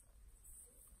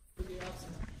 Would be awesome.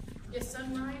 Yeah,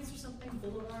 Sunrise or something,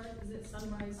 Boulevard, is it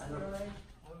Sunrise Boulevard?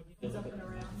 It's up and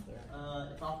around.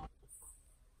 It's not.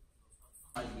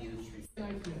 I use street.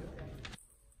 Okay.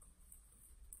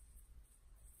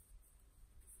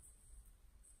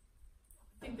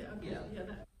 I think that, okay, yeah,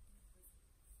 that.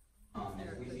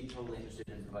 We'd be totally interested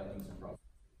in providing some property.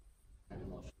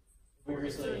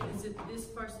 Previously, So is it this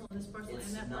parcel and this parcel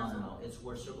and that parcel? It's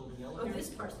where circled in yellow. Oh, this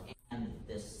parcel. And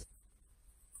this.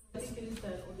 I think it is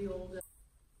the old,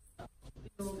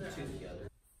 Two together.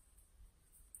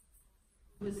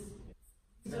 was,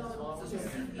 is it all, is it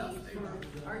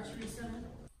CP for archery center?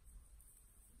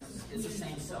 It's the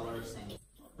same seller, same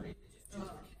property.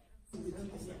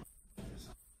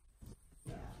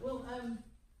 Well,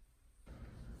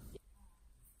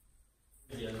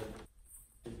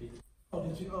 Oh,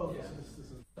 did you? Oh, Yeah. this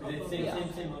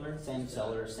is. Same owner. Same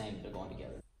seller, same, they're going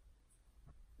together.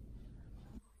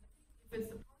 if it's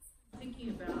the parcel I'm thinking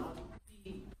about,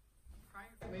 the prior,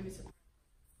 maybe it's like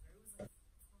 12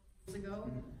 years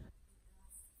ago,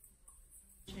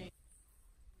 change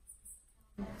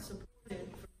supported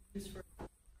for use for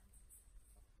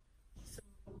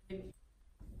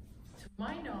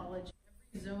my knowledge,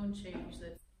 every zone change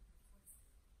that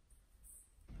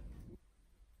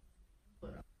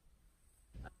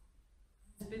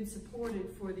has been supported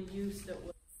for the use that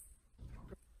was.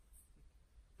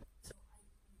 So,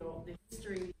 you know, the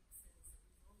history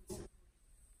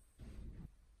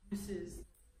uses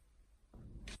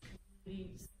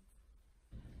communities,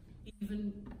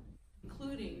 even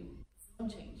including zone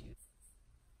change use.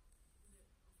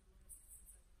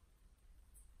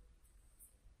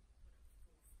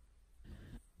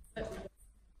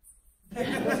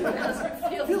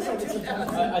 Feels like it's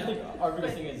I think our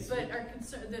biggest thing is. But our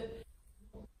concern, the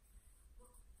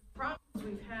problems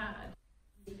we've had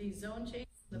with these zone changes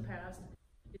in the past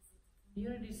is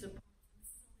community support.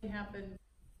 This only happened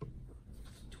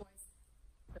twice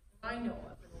that I know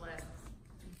of in the last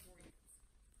 4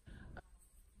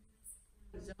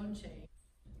 years. Zone change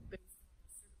based on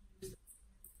certain use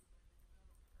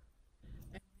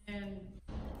and then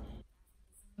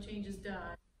zone change is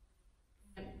done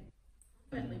and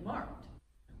permanently marked.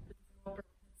 The developer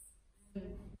then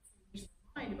changed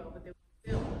their mind about what they want to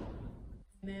build,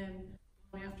 and then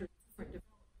going after different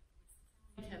development,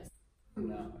 which tends to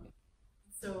improve.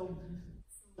 So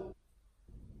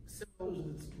Those are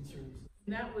the concerns.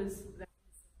 and that was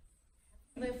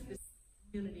lift this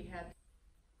community had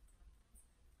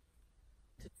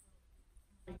to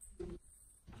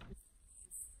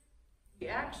the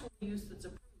actual use that's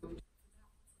approved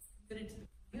committed to the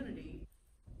community.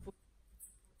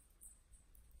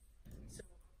 So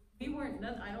we weren't.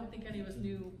 I don't think any of us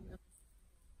knew,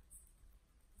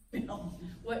 you know,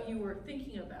 what you were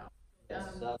thinking about. Yes,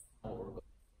 that's not what we're going.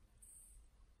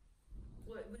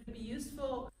 What would it be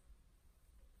useful?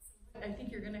 I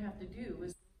think you're going to have to do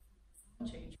is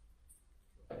change.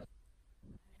 Have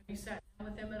you sat down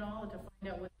with them at all to find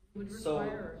out what they would So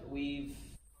require? we've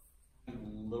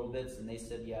little bits, and they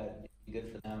said, yeah, it'd be good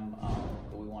for them,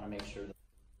 but we want to make sure that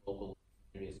local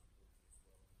communities.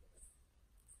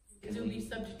 Because it would be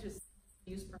subject to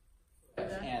use permit.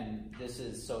 And this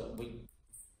is so we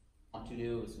want to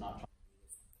do. It's not.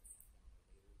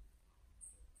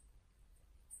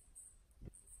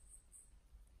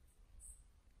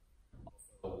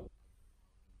 Also,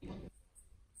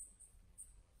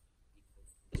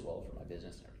 as well for my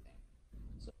business and everything.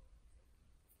 So.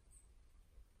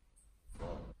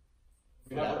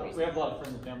 We have a lot of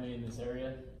friends and family in this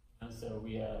area, so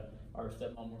we our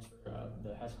stepmom works for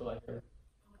the high school out here.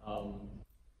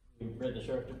 We read the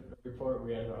sheriff report.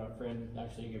 We had a friend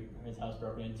actually get his house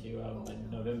broken into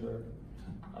in November,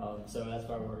 so that's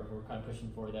why we're kind of pushing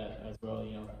for that as well.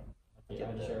 You know,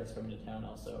 the sheriff's coming to town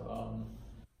also.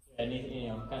 And you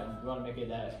know, kind of we want to make it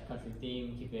that country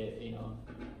theme, keep it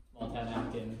small town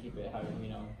Acton, keep it how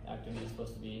Acton is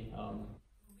supposed to be.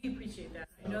 We appreciate that.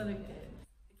 I know that the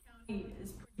county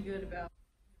is pretty good about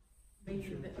making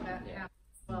sure that happens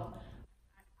well.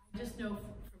 I just know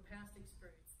from past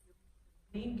experience, the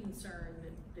main concern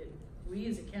that we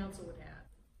as a council would have,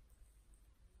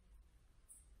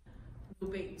 no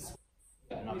baits.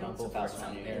 Yeah, not We gonna don't pull support fast on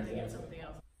something you and here. get something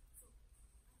else.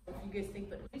 If you guys think,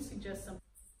 but let me suggest something.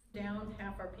 Down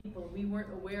half our people, we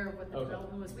weren't aware of what the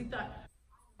development was. We thought,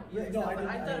 Yeah, no, but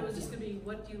I thought it was just going to be,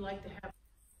 what do you like to have?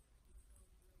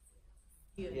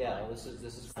 Yeah, this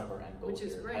is kind of our end goal, Which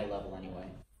is here, great. high level anyway.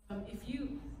 If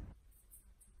you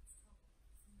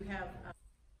have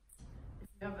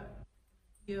an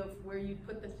idea of where you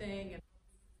put the thing and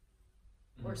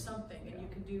or something, and you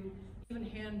can do even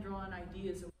hand drawn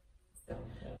ideas of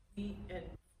and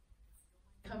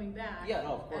coming back. Yeah,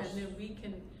 no, of course. And then we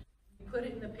can put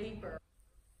it in the paper.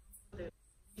 The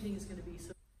meeting is going to be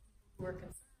so people who are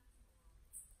concerned,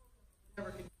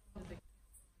 whatever can come to the.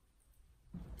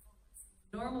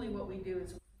 Normally, what we do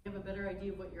is we have a better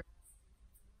idea of what you're.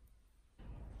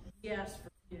 We ask for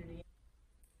community,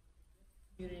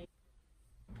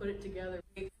 put it together.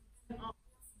 We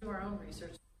do our own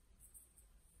research.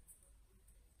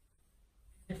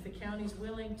 If the county's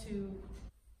willing to,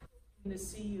 in the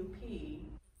CUP, the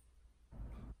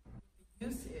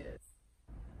use is.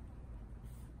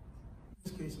 In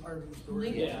this case, RV storage.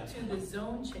 Link it to the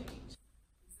zone change.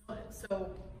 So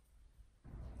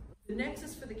the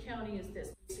nexus for the county is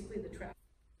this, basically the traffic.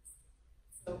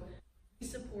 So we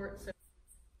support that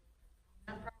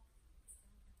property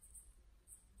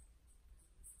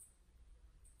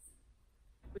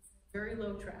with very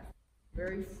low traffic,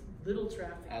 very little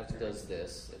traffic. As does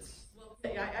this. It's Well,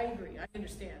 I agree. I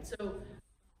understand. So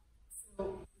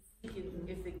if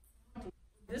the county,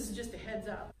 this is just a heads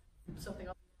up, something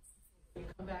else. You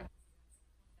come back.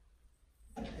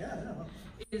 Yeah, no.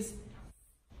 Is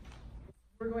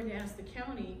we're going to ask the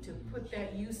county to put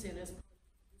that use in as part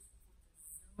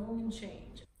of the zone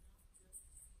change,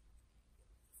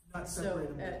 Not So,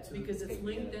 separate them to- because it's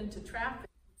linked into traffic,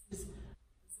 which is,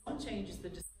 zone change is the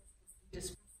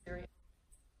discretionary.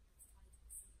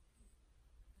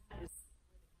 That is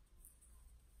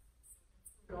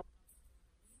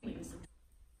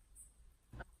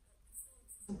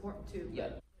important too. Yeah.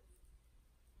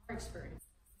 Our experience.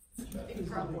 It's a big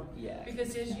problem. Yeah.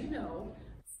 Because as you know,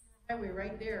 highway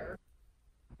right there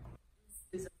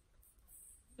is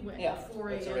Yeah,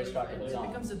 4 it's a a.m. racetrack and in it zone.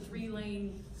 becomes a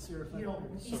 3-lane, you know,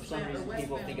 So for some eastbound or reason, people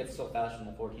westbound. think it's still faster than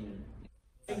the 14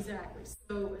 and Exactly.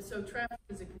 So traffic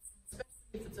is a concern, especially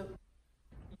if it's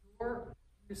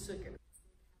your circuit,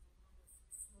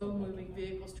 slow moving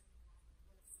vehicles. To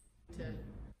the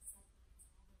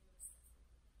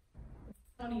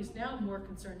county is now more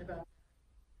concerned about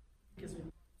because we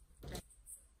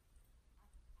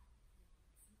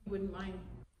wouldn't mind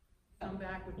come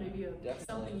back with maybe Definitely.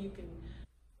 something you can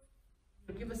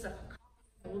give us a copy.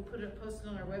 We'll post it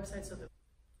on our website so that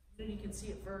the community can see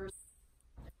it first.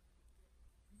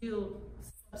 Real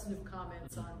substantive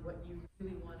comments on what you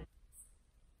really wanted.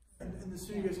 And the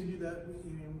sooner you guys can do that,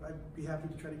 I'd be happy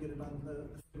to try to get it on the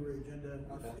February agenda.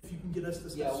 Okay. If you can get us the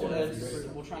yeah,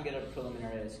 stuff. we'll try and get a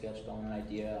preliminary sketch going, an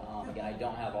idea. Again, I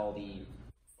don't have all the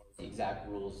exact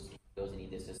rules, those that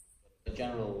need this, just a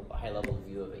general high-level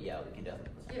view of it. Yeah, we can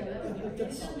definitely. Yeah, that would be, it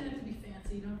doesn't have to be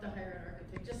fancy, you don't have to hire an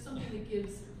architect, just something that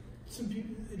gives Some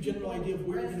people, a general idea of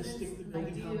where you're gonna stick the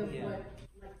building. idea how of many- Yeah. what,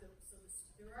 like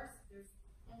there's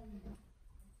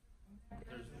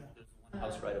One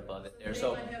house right above it there. They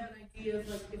So might have an idea of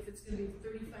like if it's gonna be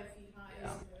 35 feet high,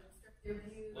 Yeah. their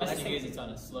view. Well, the thing is, it's on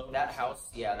a slope. that house,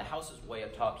 yeah, the house is way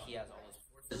up top. He has all his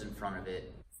horses in front of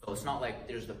it, so it's not like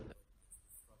there's the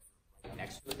right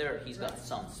next to it there. He's got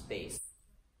some space.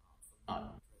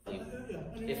 Not really.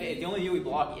 If the only view we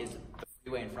block is the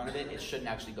freeway in front of it, it shouldn't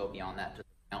actually go beyond that to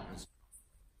the mountains.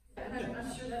 And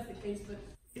I'm sure that's the case, but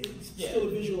It's Yeah. still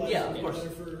a visualized Yeah, of course. better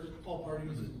for all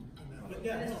parties on that. But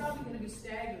yeah, and it's no. probably gonna be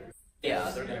staggered. Yeah,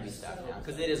 they're going to be stacked down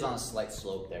because it is on a slight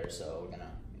slope there, so we're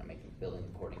gonna make the building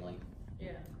accordingly.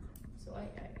 Yeah, so I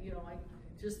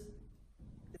just,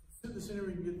 The sooner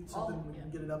we can get something, we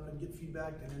can get it up and get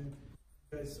feedback, and then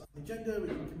you guys on the agenda, we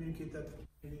can communicate that to the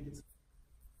community, get some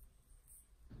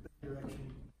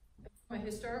direction. my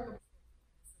historical.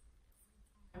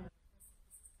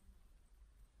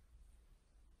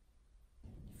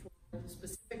 For the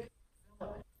specific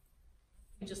development,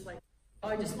 you just like, oh,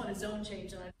 I just want a zone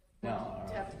change, and I No,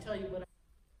 have to tell you what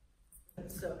I.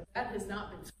 So that has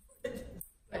not been supported.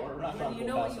 But We're not when trying to you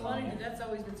know pass what you it on, wanted, yeah. and that's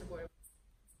always been supported.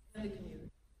 And the community,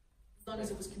 as long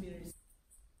as it was community.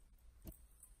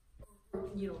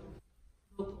 Or,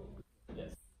 local.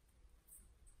 Yes.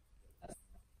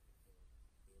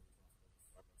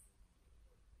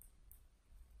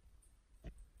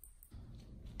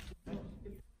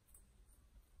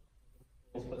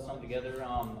 We'll put some together.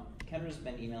 Kendra's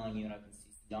been emailing you, and I can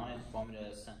see on it. Want me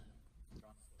to send?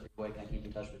 Boy, can I keep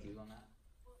in touch with you on that?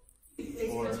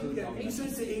 Yeah, he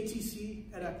sends to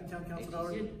ATC at Acton Town Council.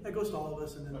 ATC. That goes to all of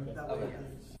us, and then Okay. that way.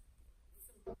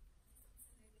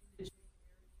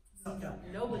 Okay. Yeah.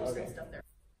 Nobody Okay. said stuff there.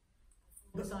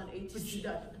 It's on ATC.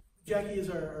 Jackie is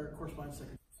our correspondence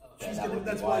secretary. Okay, She's that gonna, would be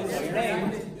that's why why. I know your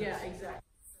name. Yeah, exactly.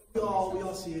 We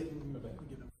all see it and we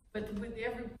give them. But with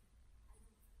every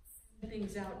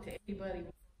things out to anybody.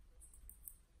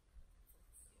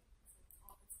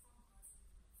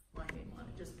 My name on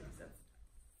it, just because that's.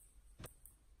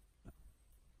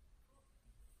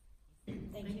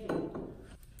 Thank you.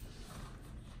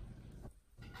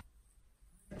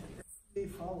 They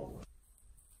follow.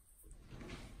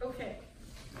 Okay.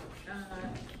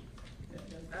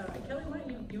 Kelly, why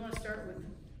don't you want to start with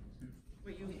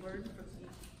what you learned from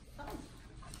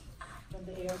From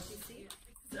the ARTC?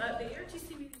 the ARTC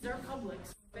meetings are public,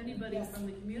 so if anybody from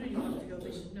the community wants to go,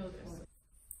 they should know this.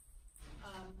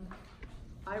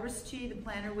 Iris Chi, the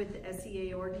planner with the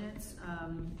SEA ordinance,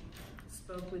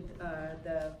 spoke with the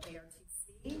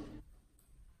ARTC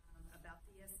about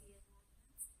the SEA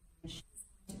ordinance. She's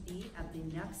going to be at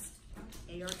the next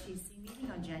ARTC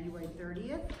meeting on January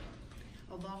 30th,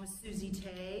 along with Susie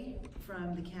Tay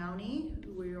from the county.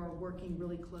 We are working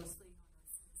really closely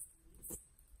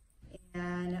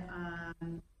on our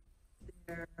and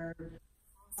they're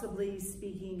possibly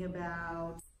speaking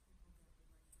about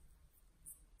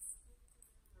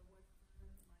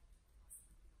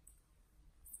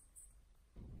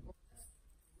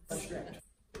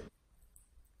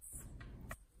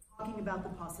talking about the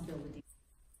possibilities.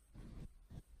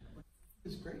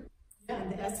 It's great.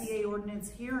 And the SEA ordinance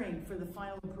hearing for the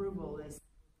final approval is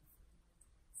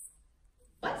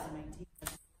What?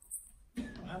 2019.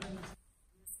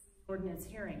 Ordinance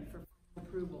hearing for final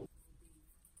approval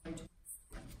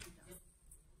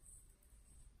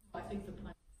think the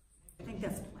plan I think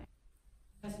that's the plan.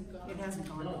 hasn't gone. It hasn't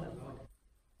gone to the board.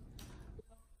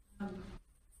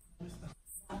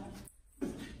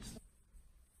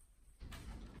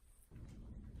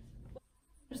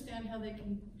 Understand how they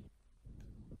can,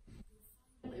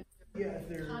 Yeah, if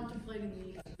they're. contemplating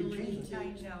the Big ability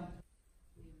changes. to. I know.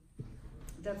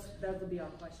 That will be our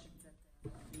questions at the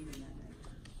meeting that night.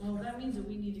 Well, that means that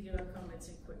we need to get our comments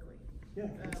in quickly. Yeah,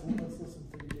 let's listen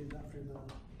 30 days after the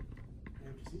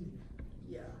ATC meeting.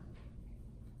 Yeah.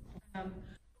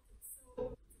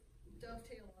 So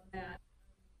dovetail on that,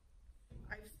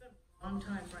 I've spent a long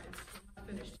time writing, I'm not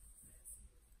finished.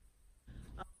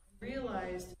 I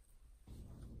realized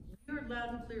we heard loud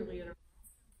and clearly in our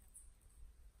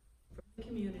from the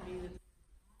community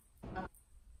that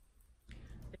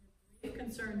there are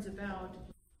concerns about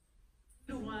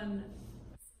 2-to-1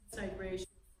 site ratio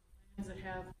for lands that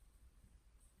have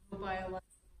no biological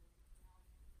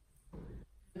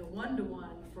and a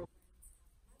 1-to-1 for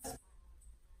less.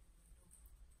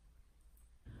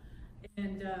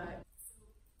 And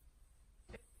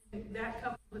that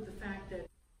coupled with the fact that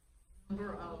the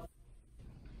number of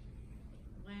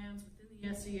lands within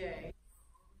the SEA,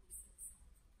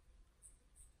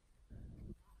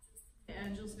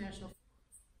 Angeles National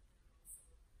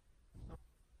Forest,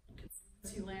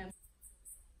 land,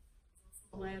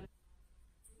 land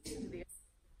adjacent to the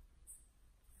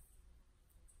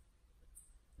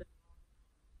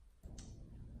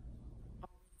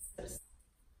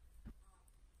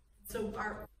so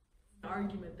our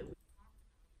argument that we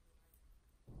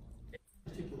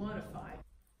to quantify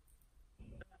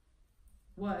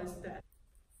was that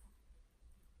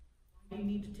you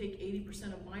need to take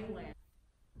 80% of my land,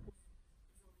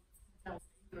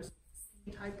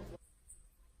 same type of land.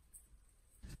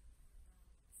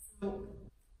 So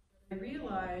I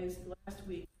realized last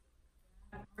week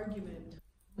that argument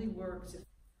only works if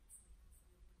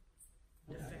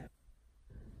defense.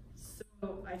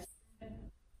 So I spent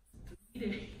 3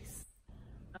 days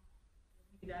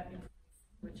that information,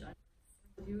 which I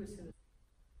with you as soon as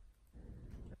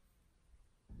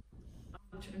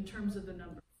in terms of the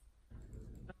numbers.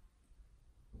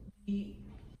 The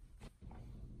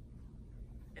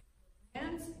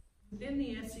lands within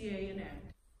the SEA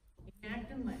enact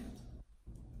and lands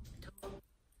total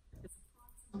is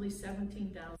approximately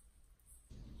 17,000.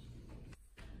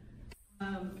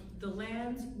 The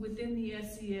lands within the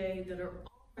SEA that are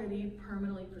already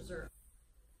permanently preserved,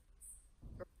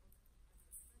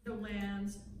 federal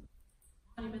lands,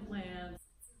 monument lands,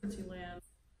 conservancy lands,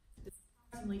 is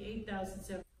approximately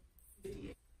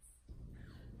 8,758.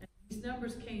 And these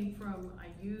numbers came from, I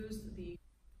used the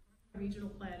regional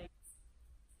planning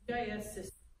GIS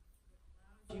system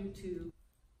that allows you to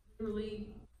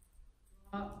literally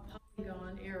draw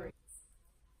polygon areas,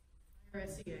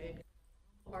 SEA,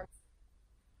 and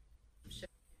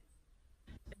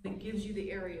then gives you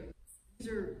the area. These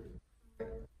are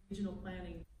regional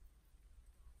planning.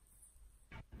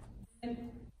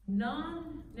 And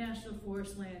non-national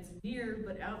forest lands near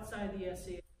but outside the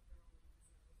SEA,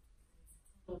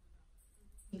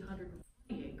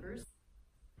 1,320 acres.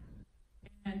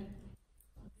 And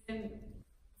then, of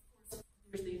course,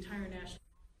 there's the entire national.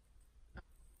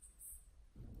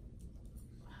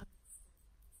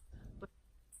 But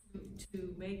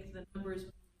to make the numbers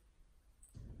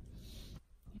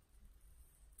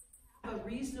have a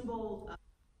reasonable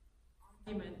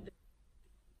argument that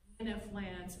NF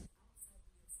lands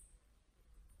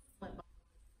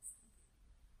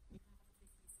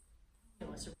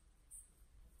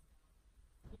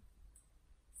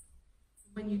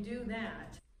when you do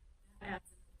that,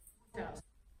 adds 4,000.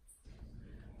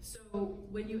 So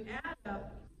when you add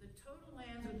up the total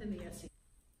lands within the SEA,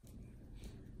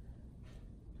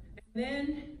 and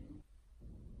then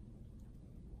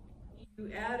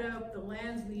you add up the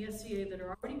lands in the SEA that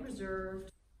are already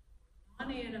preserved,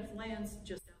 non-ANF lands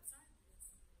just outside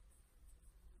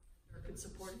or could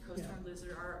support a coast-guard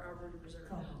lizard or already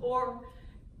preserved,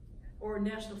 or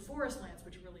national forest lands,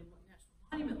 which are really national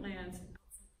monument lands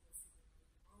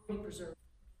already preserved.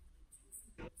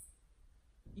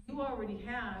 You already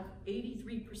have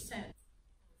 83%.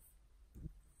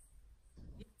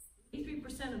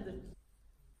 83% of the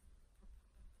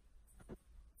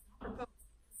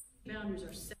boundaries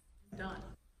are set and done.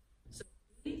 So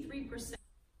 83%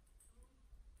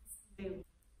 is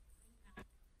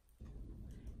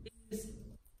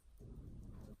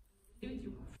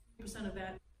 83% of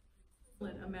that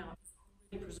equivalent amount is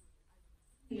already preserved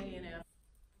in the ANF,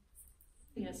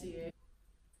 the SEA.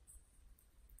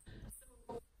 So,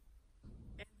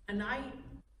 and what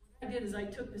I did is I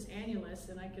took this annulus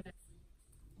and I have the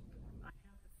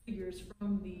figures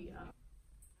from the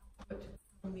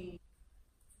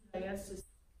best is,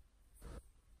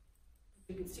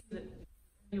 you can see that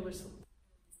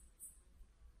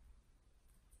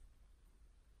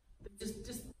just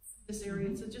this area,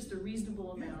 it's just a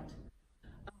reasonable amount,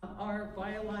 are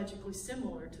biologically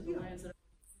similar to the lands that are.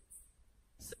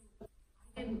 So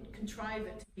I didn't contrive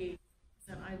it to be,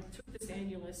 and I took this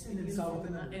annulus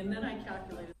and then I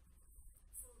calculated.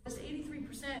 This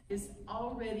 83% is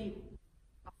already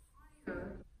a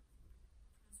higher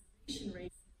conservation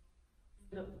rate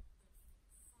than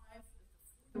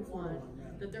the 5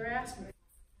 that they're asking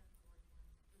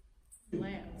for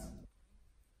lands.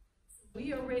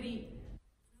 We already,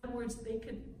 in other words, they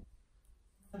could,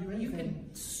 you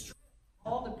can strip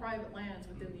all the private lands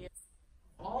within the area,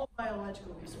 all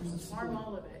biological resources, farm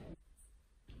all of it,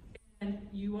 and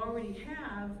you already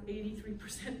have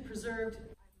 83% preserved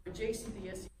adjacent to the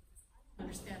SE. I don't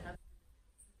understand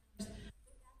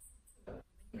how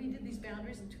we did these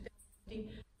boundaries in 2015. We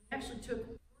actually took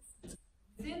portions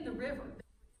within the river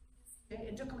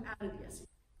and took them out of the SE.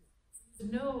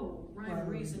 There's no rhyme or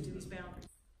reason to these boundaries.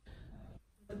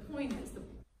 The point is, the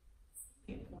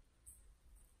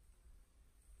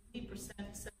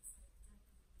 8%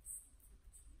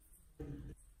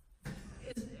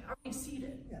 is already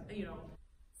exceeded, you know.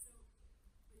 So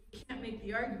you can't make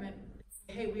the argument,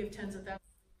 hey, we have tens of thousands.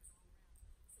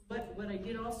 But what I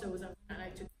did also was, I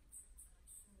took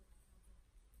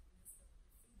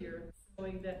here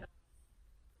showing that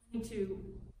to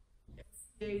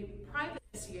SCA, private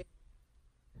SCA,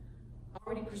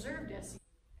 already preserved SCA,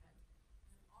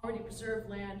 already preserved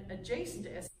land adjacent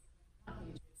to SCA, not the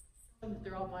adjacent, showing that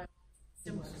they're all biologically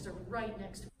similar because they're right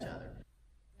next to each other.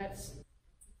 That's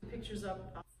pictures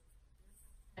up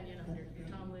canyon under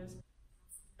Tom lives.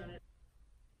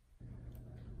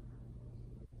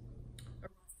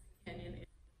 Canyon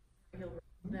in Hill,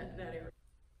 that area.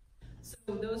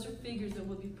 So those are figures that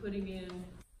we'll be putting in,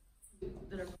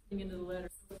 that are putting into the letter.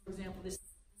 So for example, this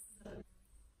private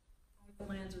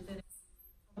lands within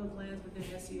public lands within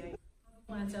SEA, public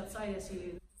lands outside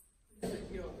SEA.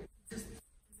 You know, just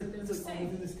they're the same.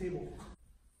 In this table.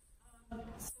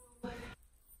 So I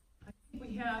think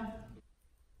we have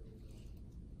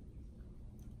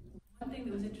one thing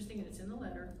that was interesting, and it's in the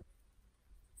letter.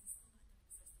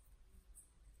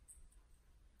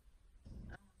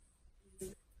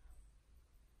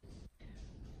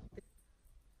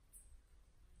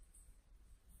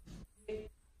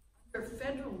 Under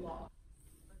federal law,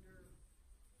 under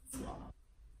state law,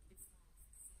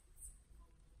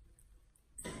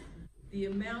 the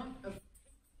amount of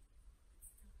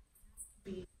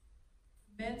be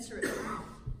commensurate with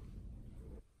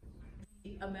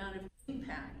the amount of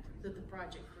impact that the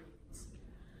project creates.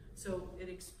 So it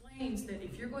explains that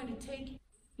if you're going to take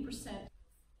 80%,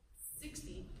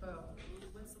 60,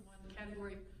 what's the one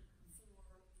category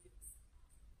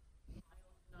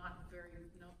for not very,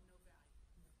 no value,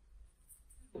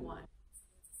 2 to 1.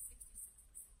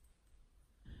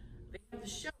 They have to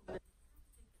show that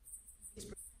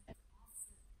 6%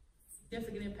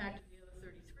 significant impact of the other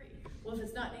 33. Well, if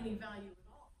it's not any value at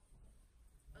all,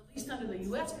 at least under the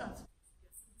U.S.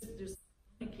 Constitution, there's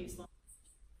a case law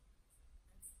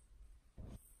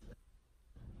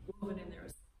woven in there.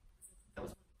 That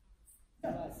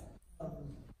was one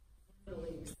of the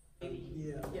ladies.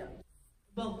 Yeah.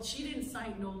 Well, she didn't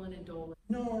cite Nolan and Dolan.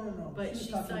 No. But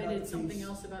she cited something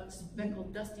else about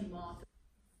speckled dusty moth.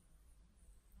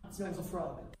 That was a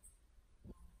frog.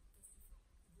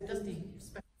 Dusty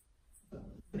speckled.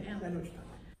 I know what you're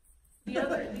talking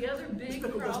about. The other big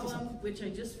problem, which I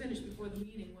just finished before the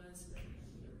meeting, was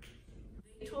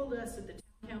they told us at the town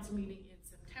council meeting in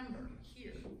September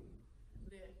here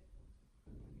that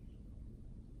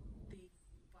the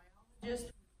biologist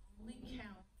would only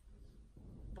count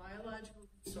biological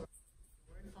resources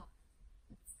flora and fauna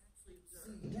actually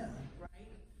observed,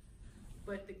 right?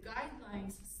 But the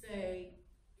guidelines say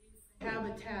if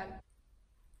habitat.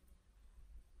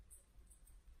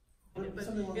 But if the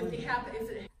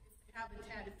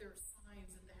habitat, if there are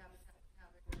signs that the habitat would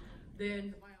have it,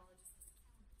 then the biologist has to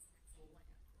count it as actual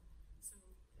land. So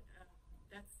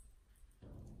that's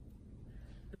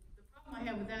the problem I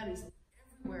have with that is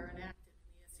everywhere enacted in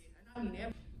the SCA. And I mean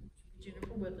every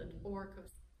Juniper Woodland or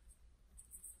coastal.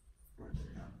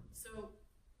 So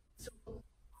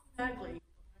automatically, the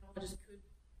biologist could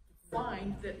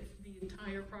find that the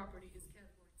entire property is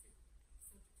category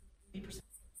 2, 80%.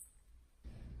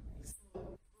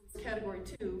 Category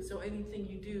 2, so anything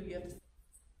you do, you have to.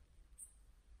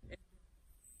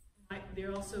 And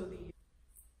they're also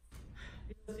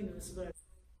the other thing that was about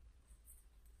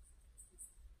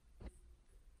the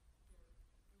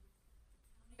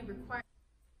county requires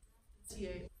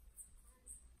CA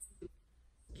to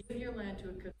give your land to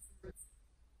a conservancy,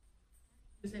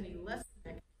 there's any less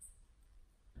mechanism,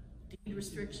 deed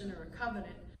restriction or a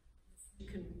covenant, you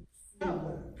can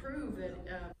prove that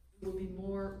it will be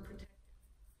more protected.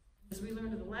 As we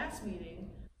learned at the last meeting,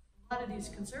 a lot of these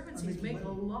conservancies make a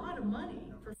lot of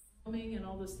money for filming and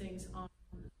all those things on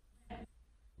land.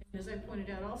 And as I pointed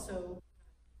out also,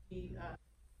 the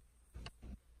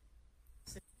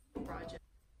project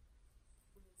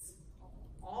was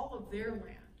all of their land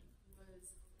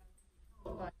was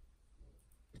held by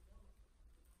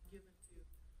given to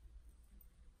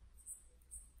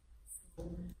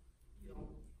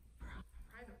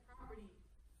private property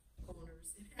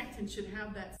owners in Acton should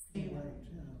have that same option.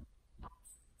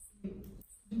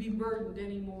 Be burdened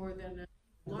any more than a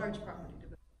large property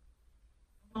developer.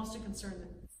 I'm also concerned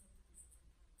that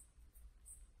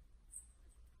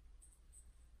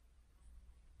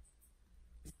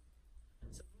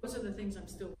those are the things I'm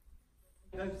still,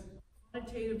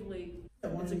 quantitatively,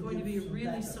 it's going to be a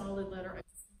really solid letter, I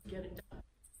just get it done.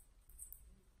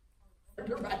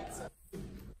 Right, so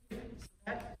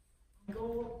that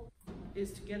goal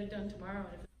is to get it done tomorrow,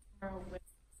 and if tomorrow,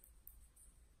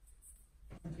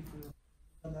 Thank you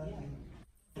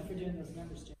for doing those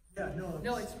numbers, Jim. Yeah,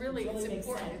 no, it's really, it's makes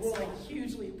important, sense. it's like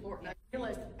hugely important. I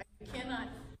realized I cannot,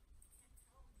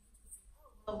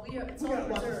 well, it's all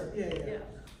reserved. Yeah.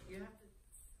 You have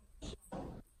to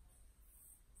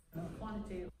show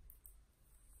quantitative.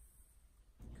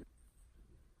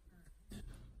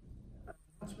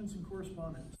 Announcements and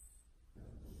correspondence.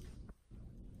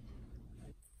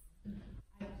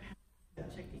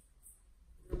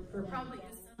 There probably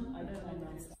is some, I don't know.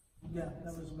 Yeah,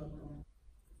 that was about comments.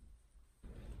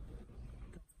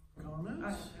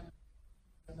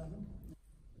 Nothing.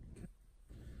 Okay.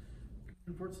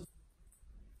 Reports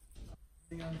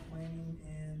on planning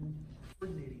and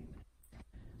coordinating.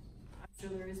 I'm sure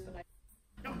there is, but I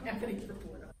don't have any to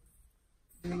report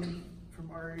on. Anything from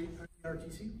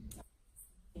RTC?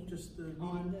 Just the meeting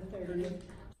On the 30th.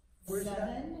 Where's that?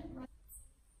 7,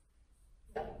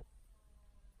 right?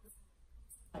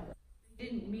 They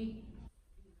didn't meet.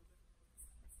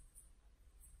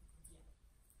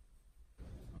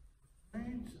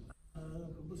 Right,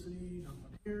 publicity, not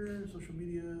on here, social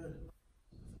media,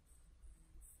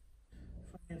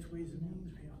 finance, ways and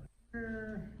means, pay on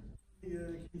here,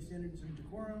 key standards and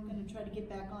decorum. I'm going to try to get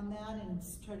back on that and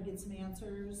try to get some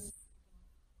answers.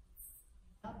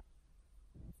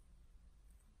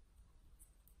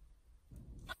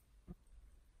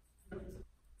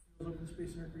 Open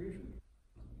space and recreation.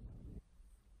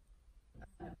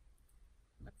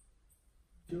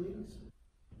 Utilities.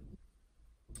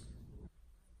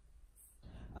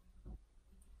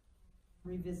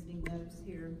 Revisiting those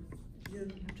here Yeah,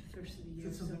 after the first of the year.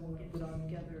 that's something so we'll we'll get put on,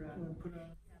 together we'll put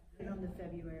on. on the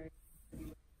February.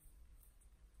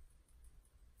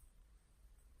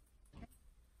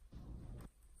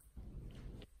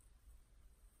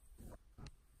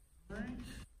 Alright.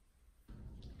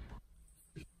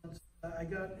 I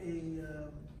got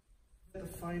the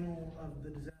final of the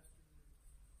disaster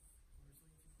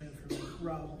plan from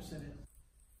Rob, sent it.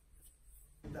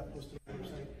 That posted on the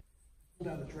website. Pulled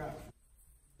down the draft.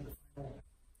 The final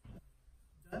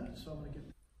done, so I'm gonna get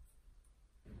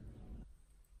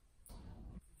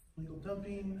legal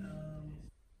dumping,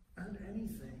 aren't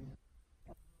anything.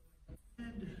 I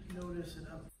did notice an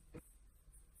up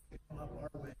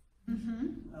our way.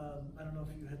 I don't know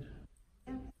if you had.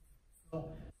 Yeah.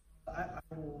 So I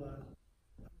will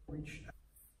reach out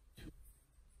to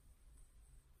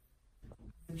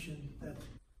mention that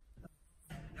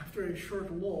after a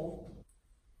short lull,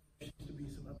 there seems to be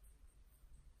some up.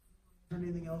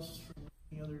 Anything else from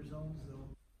any other zones though?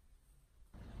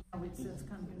 Oh, it says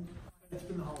coming. It's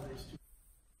been the holidays too.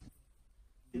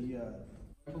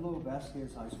 The below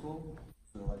Vasquez High School,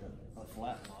 so like a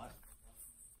flat lot.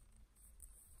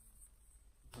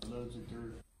 Loads of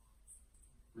dirt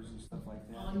and stuff like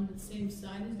that. On the same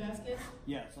side as Vasquez?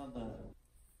 Yeah, it's on the.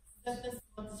 That's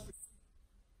not the street.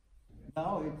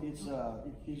 No, it's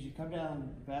as you come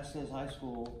down Vasquez High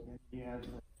School, and you have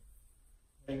the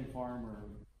Dragon Farm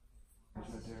or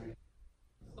right there.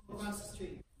 Across the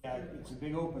street. Yeah, it's a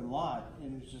big open lot,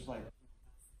 and it's just like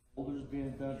boulders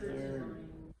being dumped there,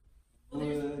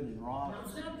 wood and rock.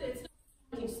 It's not the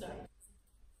county site.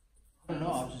 I don't know.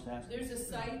 I was just asking. There's a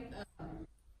site,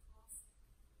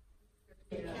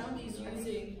 the county's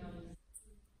using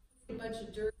a bunch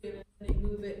of dirt in it, and they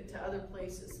move it to other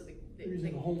places, so They're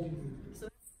using a holding. so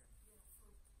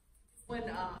when,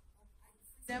 for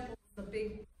example, the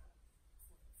big,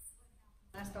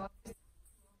 last August,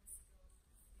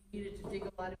 they needed to dig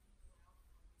a lot of.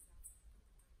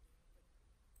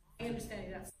 My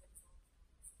understanding that's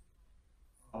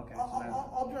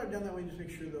it down that way, just make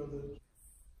sure though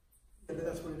that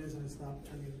that's what it is and it's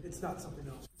not something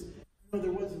else. No,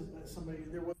 there was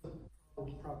there was a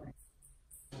property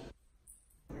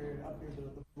area up near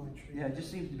the line street. Yeah, it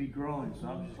just seems to be growing, so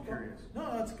I'm just curious.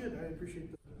 No, that's good. I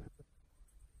appreciate that.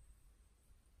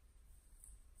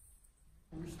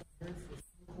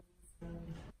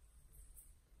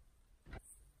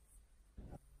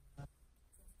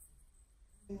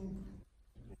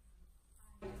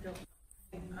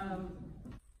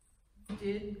 We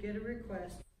did get a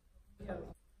request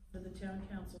for the town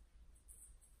council.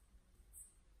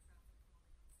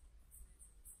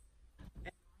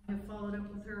 And I have followed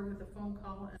up with her with a phone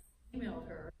call and emailed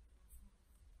her.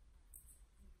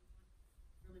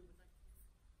 Really would like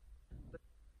to, but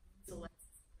select.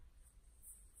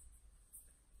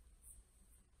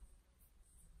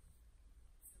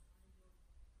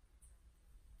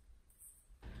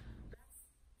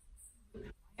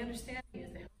 My understanding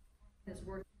is the health department is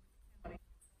working with the county,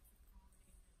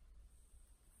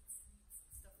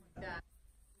 stuff like that,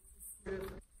 sort of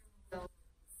similar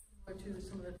to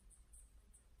some of the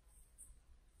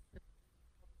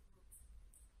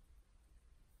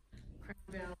Crown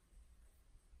Valley.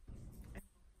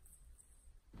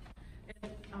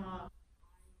 And I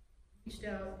reached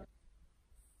out.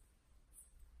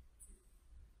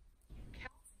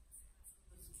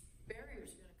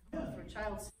 Barriers are going to come up for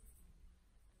child safety.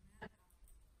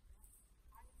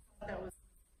 That was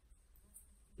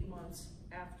 8 months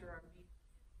after our meeting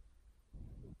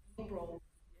in April.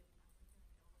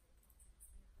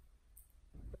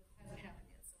 But it hasn't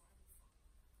happened yet,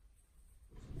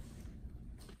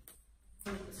 so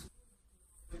the school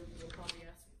will probably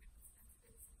ask me.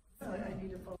 I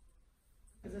need to follow,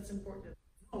 because that's important.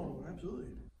 Oh,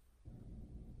 absolutely.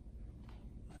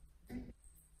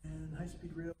 And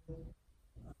high-speed rail, there's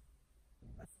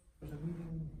a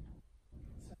meeting.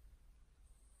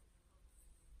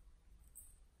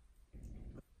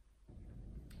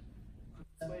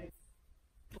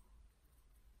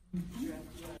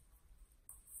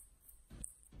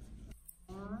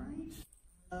 All right.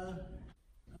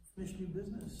 Unfinished new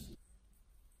business.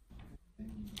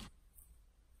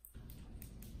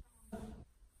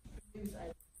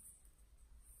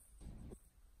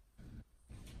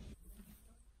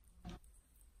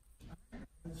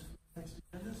 Next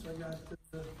agenda, so I got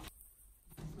the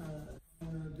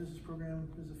business program,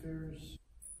 business affairs.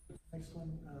 Next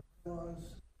one,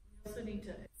 laws. We also need to,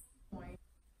 at some point,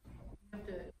 we have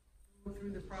to go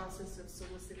through the process of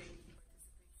soliciting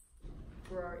participation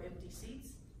for our empty seats.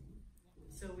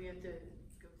 So we have to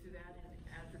go through that and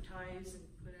advertise and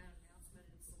put out an announcement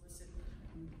and solicit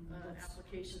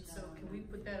applications. So can we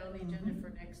put that on the agenda for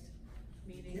next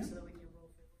meeting so that we can roll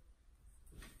forward?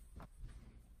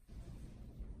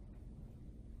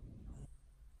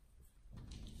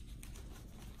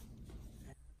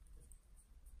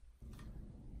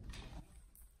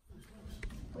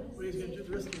 What are you going to do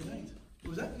the rest of the night? What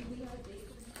was that?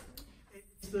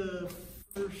 It's the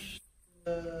first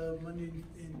Monday,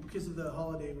 and because of the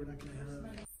holiday, we're not going to have.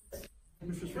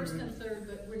 First and third,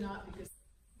 but we're not because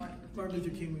Martin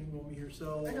Luther King won't be here,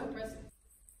 so. I know, President.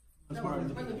 That's No, Martin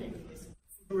Luther Martin King. Luther King is.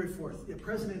 February 4th. Yeah,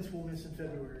 Presidents will miss in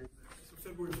February. So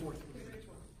February 4th.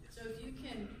 So if you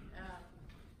can,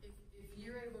 if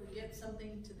you're able to get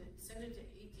something send it to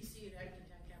ATC at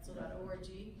actontowncouncil.org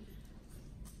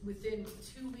within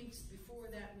 2 weeks before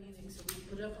that meeting, so we can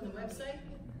put it up on the website,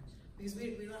 because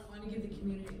we want to give the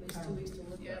community at least 2 weeks to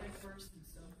look at it first and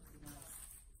so.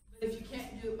 But if you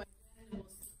can't do it by then,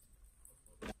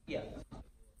 Yeah.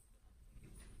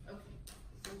 okay.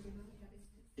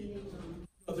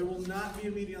 Oh, there will not be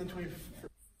a meeting on the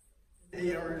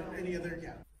 21st. Or any other,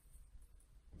 yeah.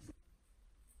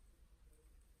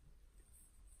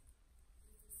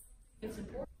 It's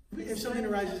important. If something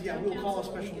arises, yeah, we'll call a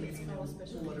special meeting and we'll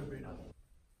let everybody know.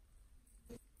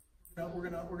 No, we're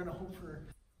gonna hope for.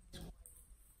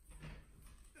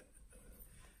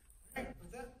 All right,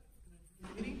 with that,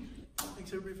 meeting.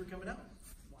 Thanks everybody for coming out.